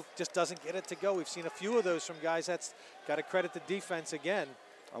move, just doesn't get it to go. We've seen a few of those from guys. That's got to credit the defense again.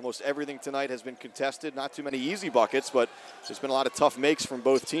 Almost everything tonight has been contested. Not too many easy buckets, but there's been a lot of tough makes from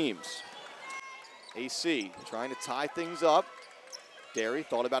both teams. AC trying to tie things up. Derry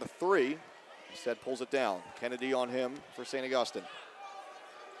thought about a three. Instead pulls it down. Kennedy on him for St. Augustine.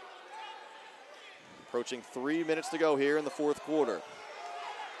 Approaching 3 minutes to go here in the fourth quarter.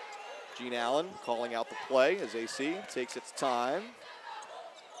 Gene Allen calling out the play as AC takes its time.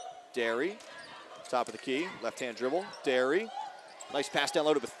 Derry, top of the key, left-hand dribble. Derry, nice pass down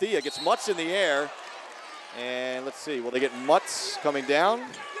low to Bethia, gets Mutz in the air. And let's see, will they get Mutz coming down?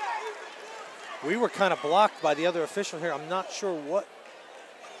 We were kind of blocked by the other official here. I'm not sure what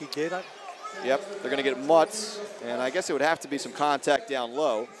he did. Yep, they're going to get Mutz, and I guess it would have to be some contact down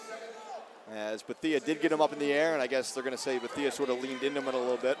low, as Bethia did get him up in the air, and I guess they're going to say Bethia sort of leaned into him a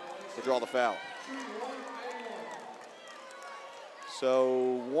little bit to draw the foul.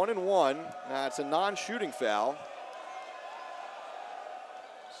 So 1 and 1. Now it's a non-shooting foul.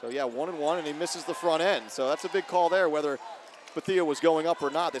 So yeah, 1 and 1, and he misses the front end. So that's a big call there, whether Bethia was going up or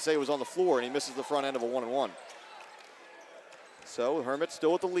not. They say it was on the floor, and he misses the front end of a 1 and 1. So Hermit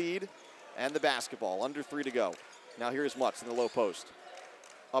still with the lead and the basketball. Under 3 to go. Now here's Mutz in the low post.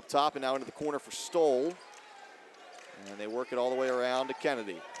 Up top and now into the corner for Stoll. And they work it all the way around to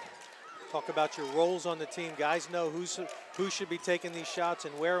Kennedy. Talk about your roles on the team. Guys know who should be taking these shots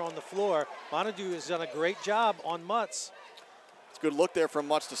and where on the floor. Montague has done a great job on Mutz. It's a good look there from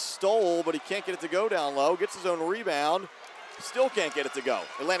Mutz to Stoll, but he can't get it to go down low. Gets his own rebound. Still can't get it to go.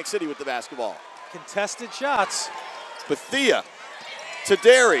 Atlantic City with the basketball. Contested shots. Bethia to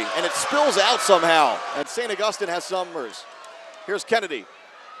Derry, and it spills out somehow. And St. Augustine has summers. Here's Kennedy.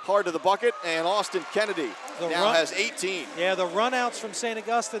 hard to the bucket, and Austin Kennedy has 18. Yeah, the runouts from St.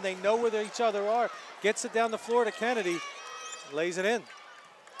 Augustine, they know where each other are. Gets it down the floor to Kennedy, lays it in.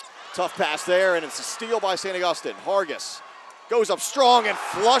 Tough pass there, and it's a steal by St. Augustine. Hargis goes up strong and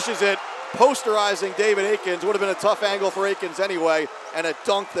flushes it, posterizing David Akins. Would have been a tough angle for Akins anyway, and a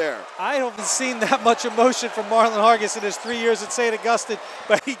dunk there. I haven't seen that much emotion from Marlon Hargis in his 3 years at St. Augustine,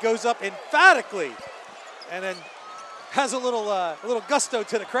 but he goes up emphatically and then has a little gusto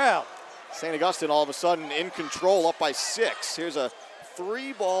to the crowd. St. Augustine all of a sudden in control, up by 6. Here's a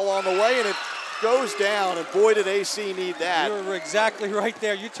 3 ball on the way, and it goes down, and boy did AC need that. You were exactly right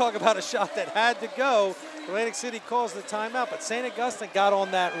there. You talk about a shot that had to go. Atlantic City calls the timeout, but St. Augustine got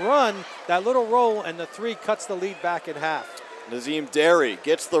on that run, that little roll, and the 3 cuts the lead back in half. Nazim Derry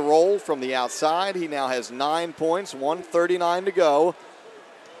gets the roll from the outside. He now has 9 points, 1:39 to go.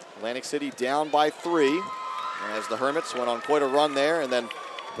 Atlantic City down by 3 as the Hermits went on quite a run there, and then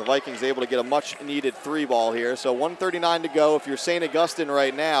the Vikings able to get a much-needed 3 ball here. So 1:39 to go. If you're St. Augustine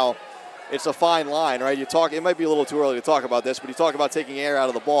right now, it's a fine line, right? It might be a little too early to talk about this, but you talk about taking air out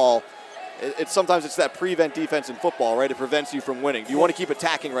of the ball. Sometimes it's that prevent defense in football, right? It prevents you from winning. Do you want to keep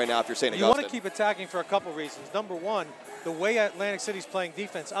attacking right now if you're St. Augustine? You want to keep attacking for a couple reasons. Number one, the way Atlantic City's playing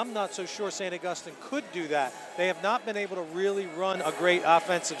defense, I'm not so sure St. Augustine could do that. They have not been able to really run a great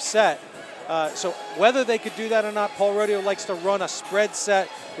offensive set. So whether they could do that or not, Paul Rodeo likes to run a spread set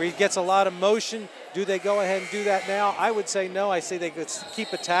where he gets a lot of motion. Do they go ahead and do that now? I would say no. I say they could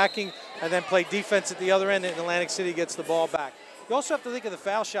keep attacking and then play defense at the other end, and Atlantic City gets the ball back. You also have to think of the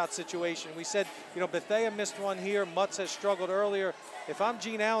foul shot situation. We said, Bethea missed one here. Mutz has struggled earlier. If I'm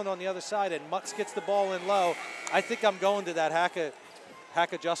Gene Allen on the other side and Mutz gets the ball in low, I think I'm going to that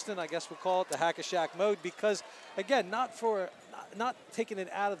Hack-a-Justin, I guess we'll call it, the Hack-a-Shack mode, because, again, not taking it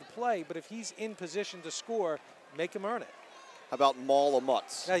out of the play, but if he's in position to score, make him earn it. How about Maul of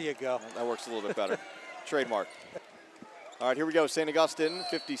Mutz? There you go. That works a little bit better. Trademark. All right, here we go. St. Augustine,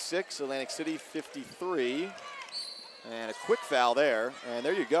 56. Atlantic City, 53. And a quick foul there. And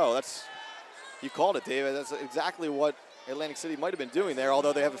there you go. You called it, David. That's exactly what Atlantic City might have been doing there,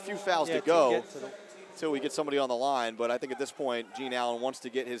 although they have a few fouls to go until we get somebody on the line. But I think at this point, Gene Allen wants to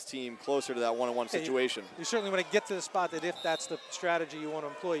get his team closer to that one-on-one situation. You certainly want to get to the spot that if that's the strategy you want to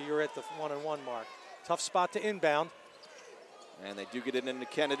employ, you're at the one-on-one mark. Tough spot to inbound. And they do get it into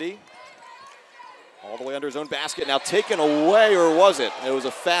Kennedy. All the way under his own basket. Now taken away, or was it? It was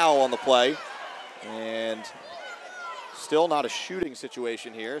a foul on the play. And still not a shooting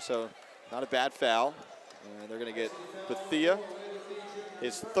situation here, so not a bad foul. And they're going to get Bethea.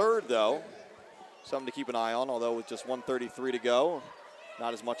 His 3rd, though. Something to keep an eye on, although with just 1:33 to go,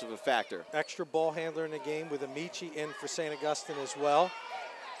 not as much of a factor. Extra ball handler in the game with Amici in for St. Augustine as well.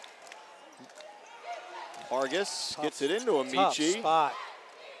 Hargis gets it into Amici. Tough spot.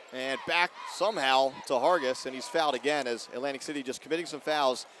 And back somehow to Hargis, and he's fouled again as Atlantic City just committing some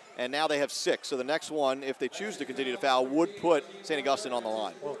fouls, and now they have 6. So the next one, if they choose to continue to foul, would put St. Augustine on the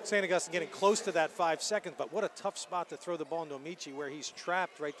line. Well, St. Augustine getting close to that 5 seconds, but what a tough spot to throw the ball into Amici where he's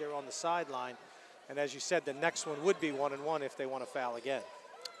trapped right there on the sideline. And as you said, the next one would be 1-and-1 if they want to foul again.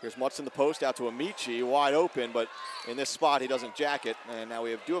 Here's Mutz in the post out to Amici, wide open, but in this spot he doesn't jack it. And now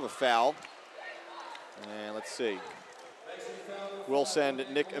we do have a foul. And let's see. We'll send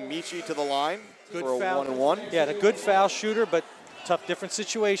Nick Amici to the line for a 1-and-1. Yeah, a good foul shooter, but tough, different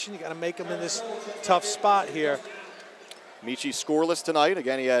situation. You got to make him in this tough spot here. Amici scoreless tonight.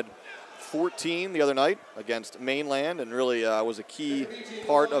 Again, he had 14 the other night against Mainland, and really was a key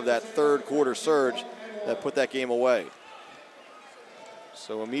part of that 3rd quarter surge that put that game away.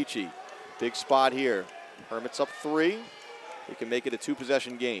 So Amici, big spot here. Hermit's up 3. He can make it a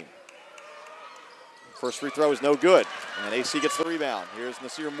 2-possession game. First free throw is no good, and AC gets the rebound. Here's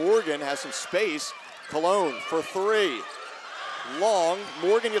Nasir Morgan, has some space. Cologne for 3. Long,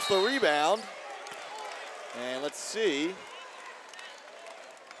 Morgan gets the rebound. And let's see.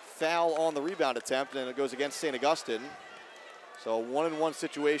 Foul on the rebound attempt, and it goes against St. Augustine. So a 1-and-1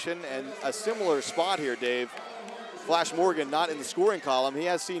 situation, and a similar spot here, Dave. Flash Morgan not in the scoring column. He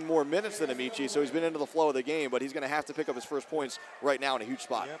has seen more minutes than Amici, so he's been into the flow of the game, but he's going to have to pick up his first points right now in a huge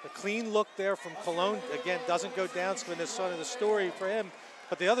spot. Yeah, a clean look there from Cologne. Again, doesn't go down, so this sort of the story for him.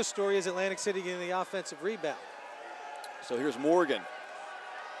 But the other story is Atlantic City getting the offensive rebound. So here's Morgan.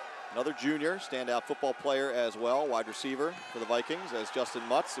 Another junior, standout football player as well, wide receiver for the Vikings, as Justin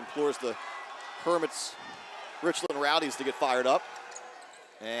Mutz implores the Hermits, Richland Rowdies to get fired up.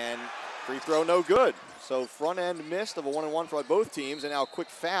 And free throw no good. So front end missed of a 1-and-1 for both teams, and now a quick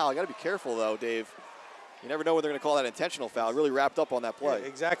foul. You got to be careful though, Dave. You never know when they're going to call that intentional foul. It really wrapped up on that play. Yeah,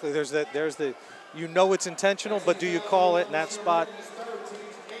 exactly. There's the, you know it's intentional, but do you call it in that spot?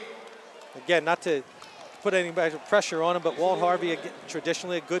 Again, not to put any pressure on him, but Walt Harvey,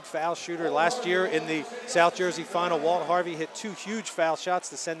 traditionally a good foul shooter. Last year in the South Jersey final, Walt Harvey hit 2 huge foul shots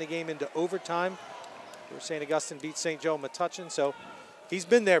to send the game into overtime, where St. Augustine beat St. Joe Metuchen, so he's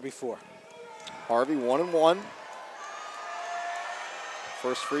been there before. Harvey 1-1.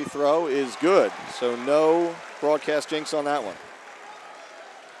 First free throw is good, so no broadcast jinx on that one.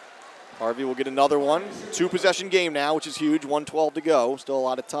 Harvey will get another one. 2-possession game now, which is huge. 1:12 to go. Still a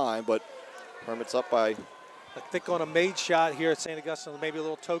lot of time, but Hermits up by. I think on a made shot here at St. Augustine, maybe a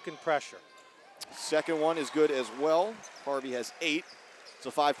little token pressure. Second one is good as well. Harvey has 8. It's a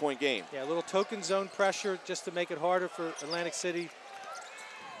 5-point game. Yeah, a little token zone pressure just to make it harder for Atlantic City.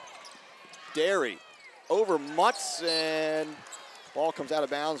 Derry over Mutz, and ball comes out of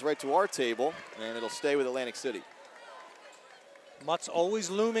bounds right to our table, and it'll stay with Atlantic City. Mutz always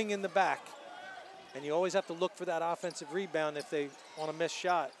looming in the back, and you always have to look for that offensive rebound if they want a missed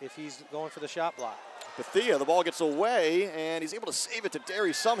shot, if he's going for the shot block. Bethia, the ball gets away, and he's able to save it to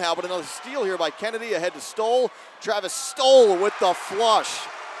Derry somehow, but another steal here by Kennedy, ahead to Stoll. Travis Stoll with the flush,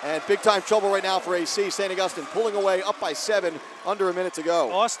 and big-time trouble right now for AC. St. Augustine pulling away, up by 7, under a minute to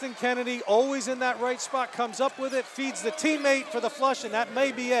go. Austin Kennedy always in that right spot, comes up with it, feeds the teammate for the flush, and that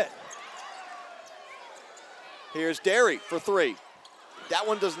may be it. Here's Derry for 3. That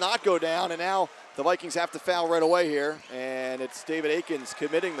one does not go down, and now the Vikings have to foul right away here, and it's David Akins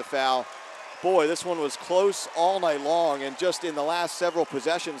committing the foul. Boy, this one was close all night long, and just in the last several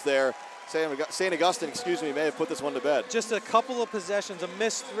possessions there, St. Augustine, may have put this one to bed. Just a couple of possessions, a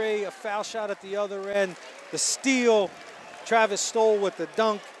missed 3, a foul shot at the other end, the steal, Travis Stoll with the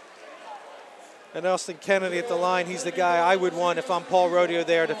dunk, and Austin Kennedy at the line. He's the guy I would want if I'm Paul Rodeo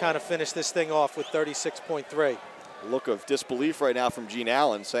there to kind of finish this thing off with 36.3. Look of disbelief right now from Gene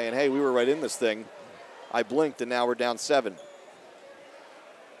Allen, saying, hey, we were right in this thing. I blinked, and now we're down 7.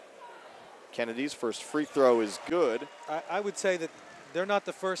 Kennedy's first free throw is good. I would say that they're not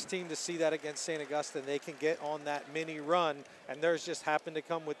the first team to see that against St. Augustine. They can get on that mini run, and theirs just happened to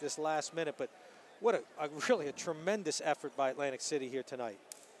come with this last minute. But what really a tremendous effort by Atlantic City here tonight.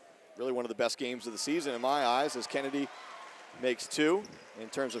 Really one of the best games of the season in my eyes, as Kennedy makes 2 in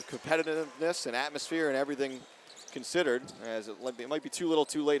terms of competitiveness and atmosphere and everything considered, as it might be too little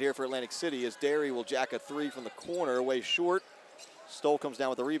too late here for Atlantic City, as Derry will jack a 3 from the corner, way short. Stoll comes down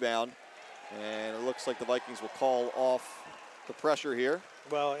with the rebound, and it looks like the Vikings will call off the pressure here.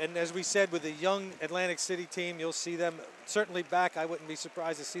 Well, and as we said, with a young Atlantic City team, you'll see them certainly back. I wouldn't be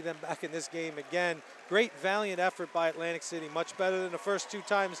surprised to see them back in this game again. Great, valiant effort by Atlantic City, much better than the first 2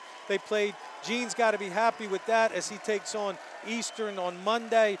 times they played. Gene's got to be happy with that as he takes on Eastern on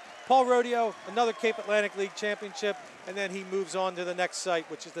Monday. Paul Rodeo, another Cape Atlantic League championship, and then he moves on to the next site,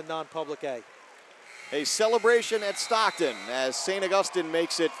 which is the non-public A. A celebration at Stockton as St. Augustine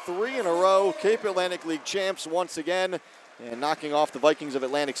makes it 3 in a row. Cape Atlantic League champs once again, and knocking off the Vikings of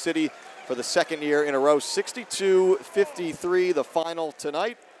Atlantic City for the 2nd year in a row. 62-53 the final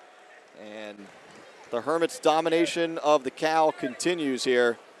tonight. And the Hermits' domination of the Cal continues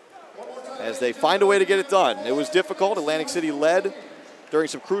here as they find a way to get it done. It was difficult. Atlantic City led during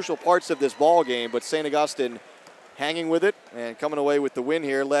some crucial parts of this ball game, but St. Augustine hanging with it and coming away with the win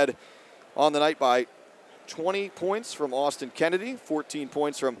here, led on the night by 20 points from Austin Kennedy, 14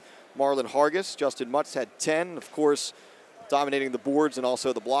 points from Marlon Hargis. Justin Mutz had 10, of course, dominating the boards and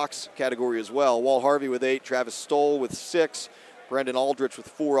also the blocks category as well. Walt Harvey with 8, Travis Stoll with 6, Brendan Aldrich with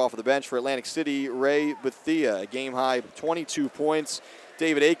 4 off of the bench for Atlantic City. Ray Bethia, a game-high 22 points.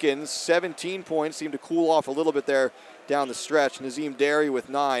 David Akins, 17 points, seemed to cool off a little bit there down the stretch. Nazim Derry with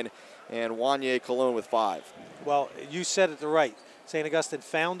 9, and Wanye Cologne with 5. Well, you said it right. St. Augustine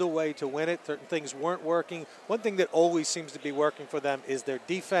found a way to win it. Certain things weren't working. One thing that always seems to be working for them is their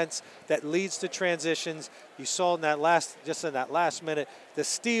defense that leads to transitions. You saw in that last minute, the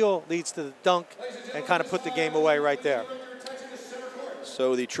steal leads to the dunk and kind of put the game away right there.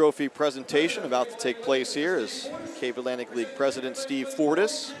 So the trophy presentation about to take place here is Cape Atlantic League President Steve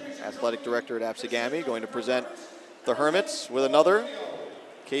Fortis, Athletic Director at Absegami, going to present the Hermits with another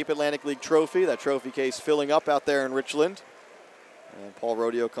Cape Atlantic League trophy. That trophy case filling up out there in Richland. And Paul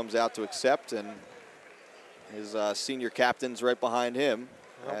Rodeo comes out to accept, and his senior captain's right behind him.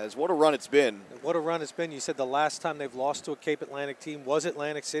 As what a run it's been. What a run it's been. You said the last time they've lost to a Cape Atlantic team was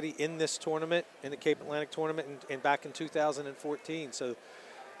Atlantic City in this tournament, in the Cape Atlantic tournament, and back in 2014. So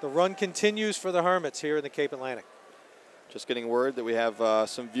the run continues for the Hermits here in the Cape Atlantic. Just getting word that we have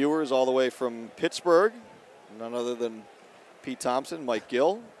some viewers all the way from Pittsburgh. None other than Pete Thompson, Mike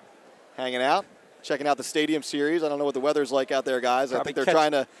Gill, hanging out, checking out the Stadium Series. I don't know what the weather's like out there, guys. Probably I think they're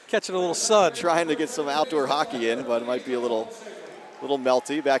trying to catch a little sun, trying to get some outdoor hockey in, but it might be a little little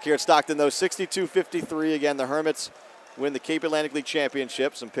melty. Back here at Stockton, though, 62-53. Again, the Hermits win the Cape Atlantic League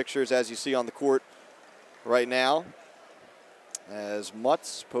Championship. Some pictures, as you see on the court right now, as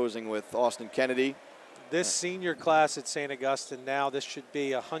Mutz posing with Austin Kennedy. This senior class at St. Augustine now, this should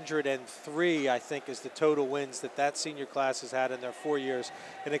be 103, I think, is the total wins that senior class has had in their 4 years.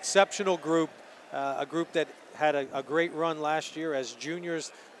 An exceptional group, a group that had a great run last year as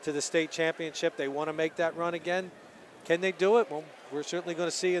juniors to the state championship. They want to make that run again. Can they do it? Well, we're certainly going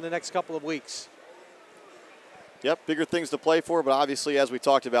to see in the next couple of weeks. Yep, bigger things to play for, but obviously, as we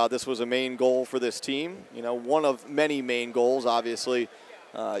talked about, this was a main goal for this team. You know, one of many main goals, obviously.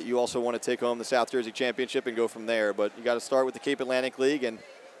 You also want to take home the South Jersey Championship and go from there, but you got to start with the Cape Atlantic League, and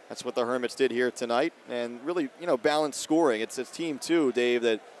that's what the Hermits did here tonight. And really, you know, balanced scoring. It's a team too, Dave,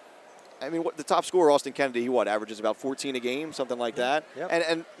 that, I mean, the top scorer, Austin Kennedy, he averages about 14 a game, something like that. Yep.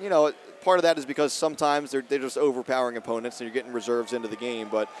 And you know, part of that is because sometimes they're just overpowering opponents and you're getting reserves into the game.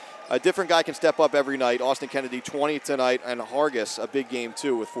 But a different guy can step up every night. Austin Kennedy, 20 tonight, and Hargis, a big game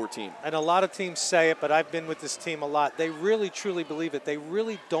too with 14. And a lot of teams say it, but I've been with this team a lot. They really, truly believe it. They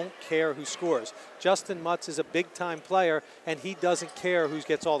really don't care who scores. Justin Mutz is a big-time player, and he doesn't care who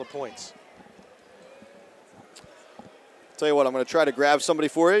gets all the points. Tell you what, I'm going to try to grab somebody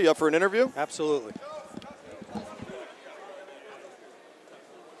for you. You up for an interview? Absolutely.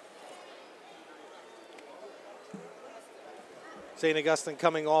 St. Augustine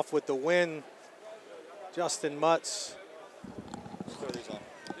coming off with the win. Justin Mutz.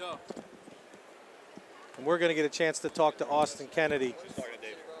 And we're going to get a chance to talk to Austin Kennedy.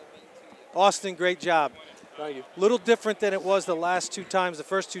 Austin, great job. Thank you. Little different than it was the last two times, the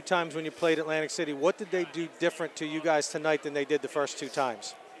first two times when you played Atlantic City. What did they do different to you guys tonight than they did the first two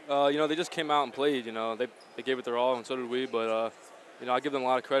times? You know, they just came out and played. You know, they gave it their all, and so did we. But, you know, I give them a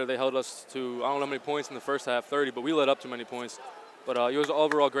lot of credit. They held us to, I don't know how many points in the first half, 30, but we let up too many points. But it was an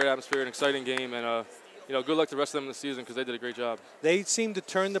overall great atmosphere, an exciting game, and, you know, good luck to the rest of them in the season because they did a great job. They seemed to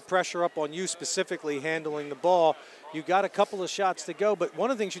turn the pressure up on you, specifically handling the ball. You got a couple of shots to go, but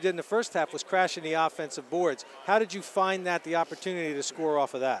one of the things you did in the first half was crashing the offensive boards. How did you find the opportunity to score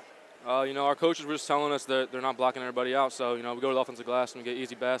off of that? You know, our coaches were just telling us that they're not blocking everybody out, so, you know, we go to the offensive glass and we get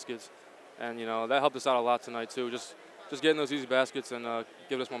easy baskets. And, you know, that helped us out a lot tonight, too. Just getting those easy baskets and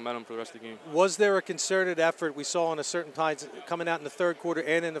giving us momentum for the rest of the game. Was there a concerted effort we saw on a certain times coming out in the third quarter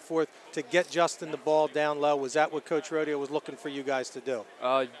and in the fourth to get Justin the ball down low? Was that what Coach Rodeo was looking for you guys to do?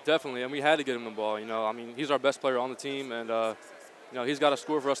 Definitely, and we had to get him the ball. You know, I mean, he's our best player on the team, and you know, he's got to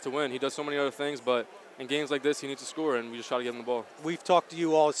score for us to win. He does so many other things, but in games like this, he needs to score, and we just try to get him the ball. We've talked to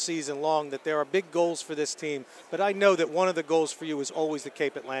you all season long that there are big goals for this team, but I know that one of the goals for you is always the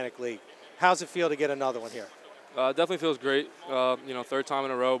Cape Atlantic League. How's it feel to get another one here? Definitely feels great. You know, third time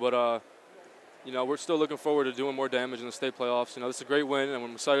in a row, but you know, we're still looking forward to doing more damage in the state playoffs. You know, this is a great win, and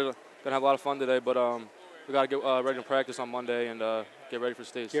we're excited. Gonna have a lot of fun today, but we got to get ready to practice on Monday and get ready for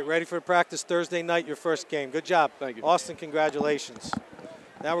states. Get ready for practice Thursday night, your first game. Good job. Thank you. Austin, congratulations.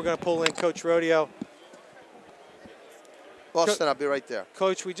 Now we're going to pull in Coach Rodeo. Austin, I'll be right there.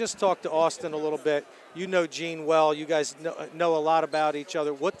 Coach, we just talked to Austin a little bit. You know Gene well. You guys know a lot about each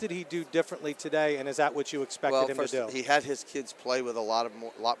other. What did he do differently today, and is that what you expected him to do? He had his kids play with a lot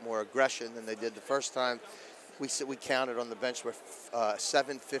more aggression than they did the first time. We counted on the bench with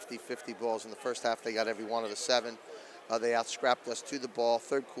 7 50-50 balls in the first half. They got every one of the 7. They out-scrapped us to the ball.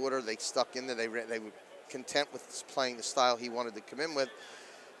 Third quarter, they stuck in there. They were content with playing the style he wanted to come in with.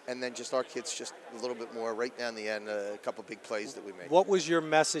 And then just our kids just a little bit more right down the end, a couple big plays that we made. What was your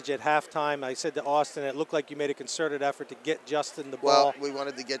message at halftime? I said to Austin, it looked like you made a concerted effort to get Justin the ball. Well, we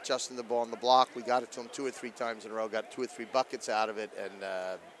wanted to get Justin the ball on the block. We got it to him 2 or 3 times in a row, got 2 or 3 buckets out of it.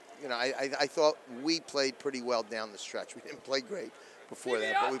 And, you know, I thought we played pretty well down the stretch. We didn't play great before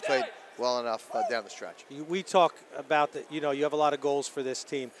that, but we played well enough down the stretch. We talk about that, you know, you have a lot of goals for this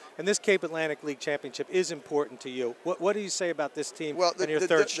team. And this Cape Atlantic League Championship is important to you. What do you say about this team and your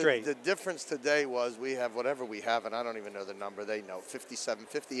third straight? The difference today was we have whatever we have, and I don't even know the number. They know, 57,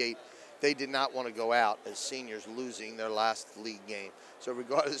 58. They did not want to go out as seniors losing their last league game. So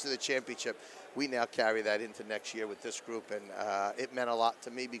regardless of the championship, we now carry that into next year with this group, and it meant a lot to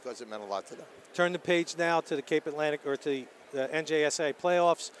me because it meant a lot to them. Turn the page now to the Cape Atlantic, or to the NJSA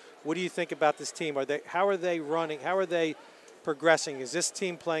playoffs. What do you think about this team? How are they running? How are they progressing? Is this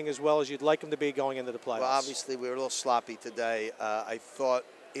team playing as well as you'd like them to be going into the playoffs? Well, obviously, we were a little sloppy today. I thought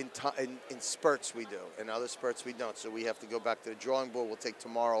in spurts we do. In other spurts we don't. So we have to go back to the drawing board. We'll take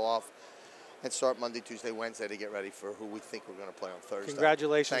tomorrow off and start Monday, Tuesday, Wednesday to get ready for who we think we're going to play on Thursday.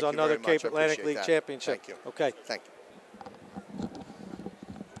 Congratulations on another Cape Atlantic League championship. Thank you. Okay. Thank you.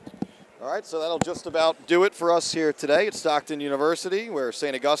 All right, so that'll just about do it for us here today at Stockton University, where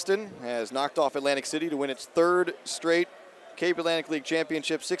St. Augustine has knocked off Atlantic City to win its third straight Cape Atlantic League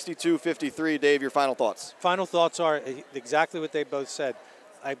Championship, 62-53. Dave, your final thoughts? Final thoughts are exactly what they both said.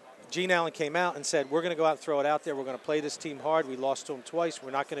 Gene Allen came out and said, we're going to go out and throw it out there. We're going to play this team hard. We lost to them twice.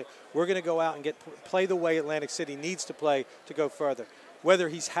 We're going to go out and play the way Atlantic City needs to play to go further. Whether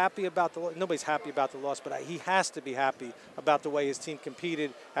he's happy about nobody's happy about the loss, but he has to be happy about the way his team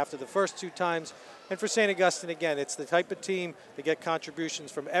competed after the first 2 times. And for St. Augustine, again, it's the type of team that get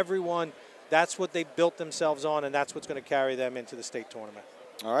contributions from everyone. That's what they built themselves on, and that's what's going to carry them into the state tournament.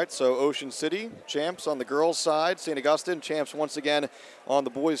 All right, so Ocean City, champs on the girls' side. St. Augustine, champs once again on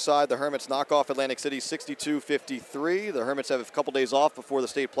the boys' side. The Hermits knock off Atlantic City 62-53. The Hermits have a couple days off before the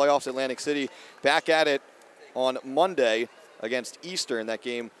state playoffs. Atlantic City back at it on Monday against Eastern. That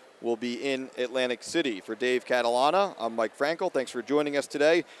game will be in Atlantic City. For Dave Catalana, I'm Mike Frankel. Thanks for joining us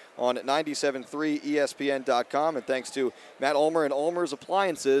today on 97.3 ESPN.com. And thanks to Matt Ulmer and Ulmer's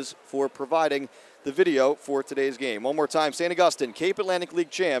Appliances for providing the video for today's game. One more time, St. Augustine, Cape Atlantic League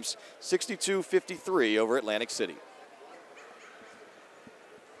champs, 62-53 over Atlantic City.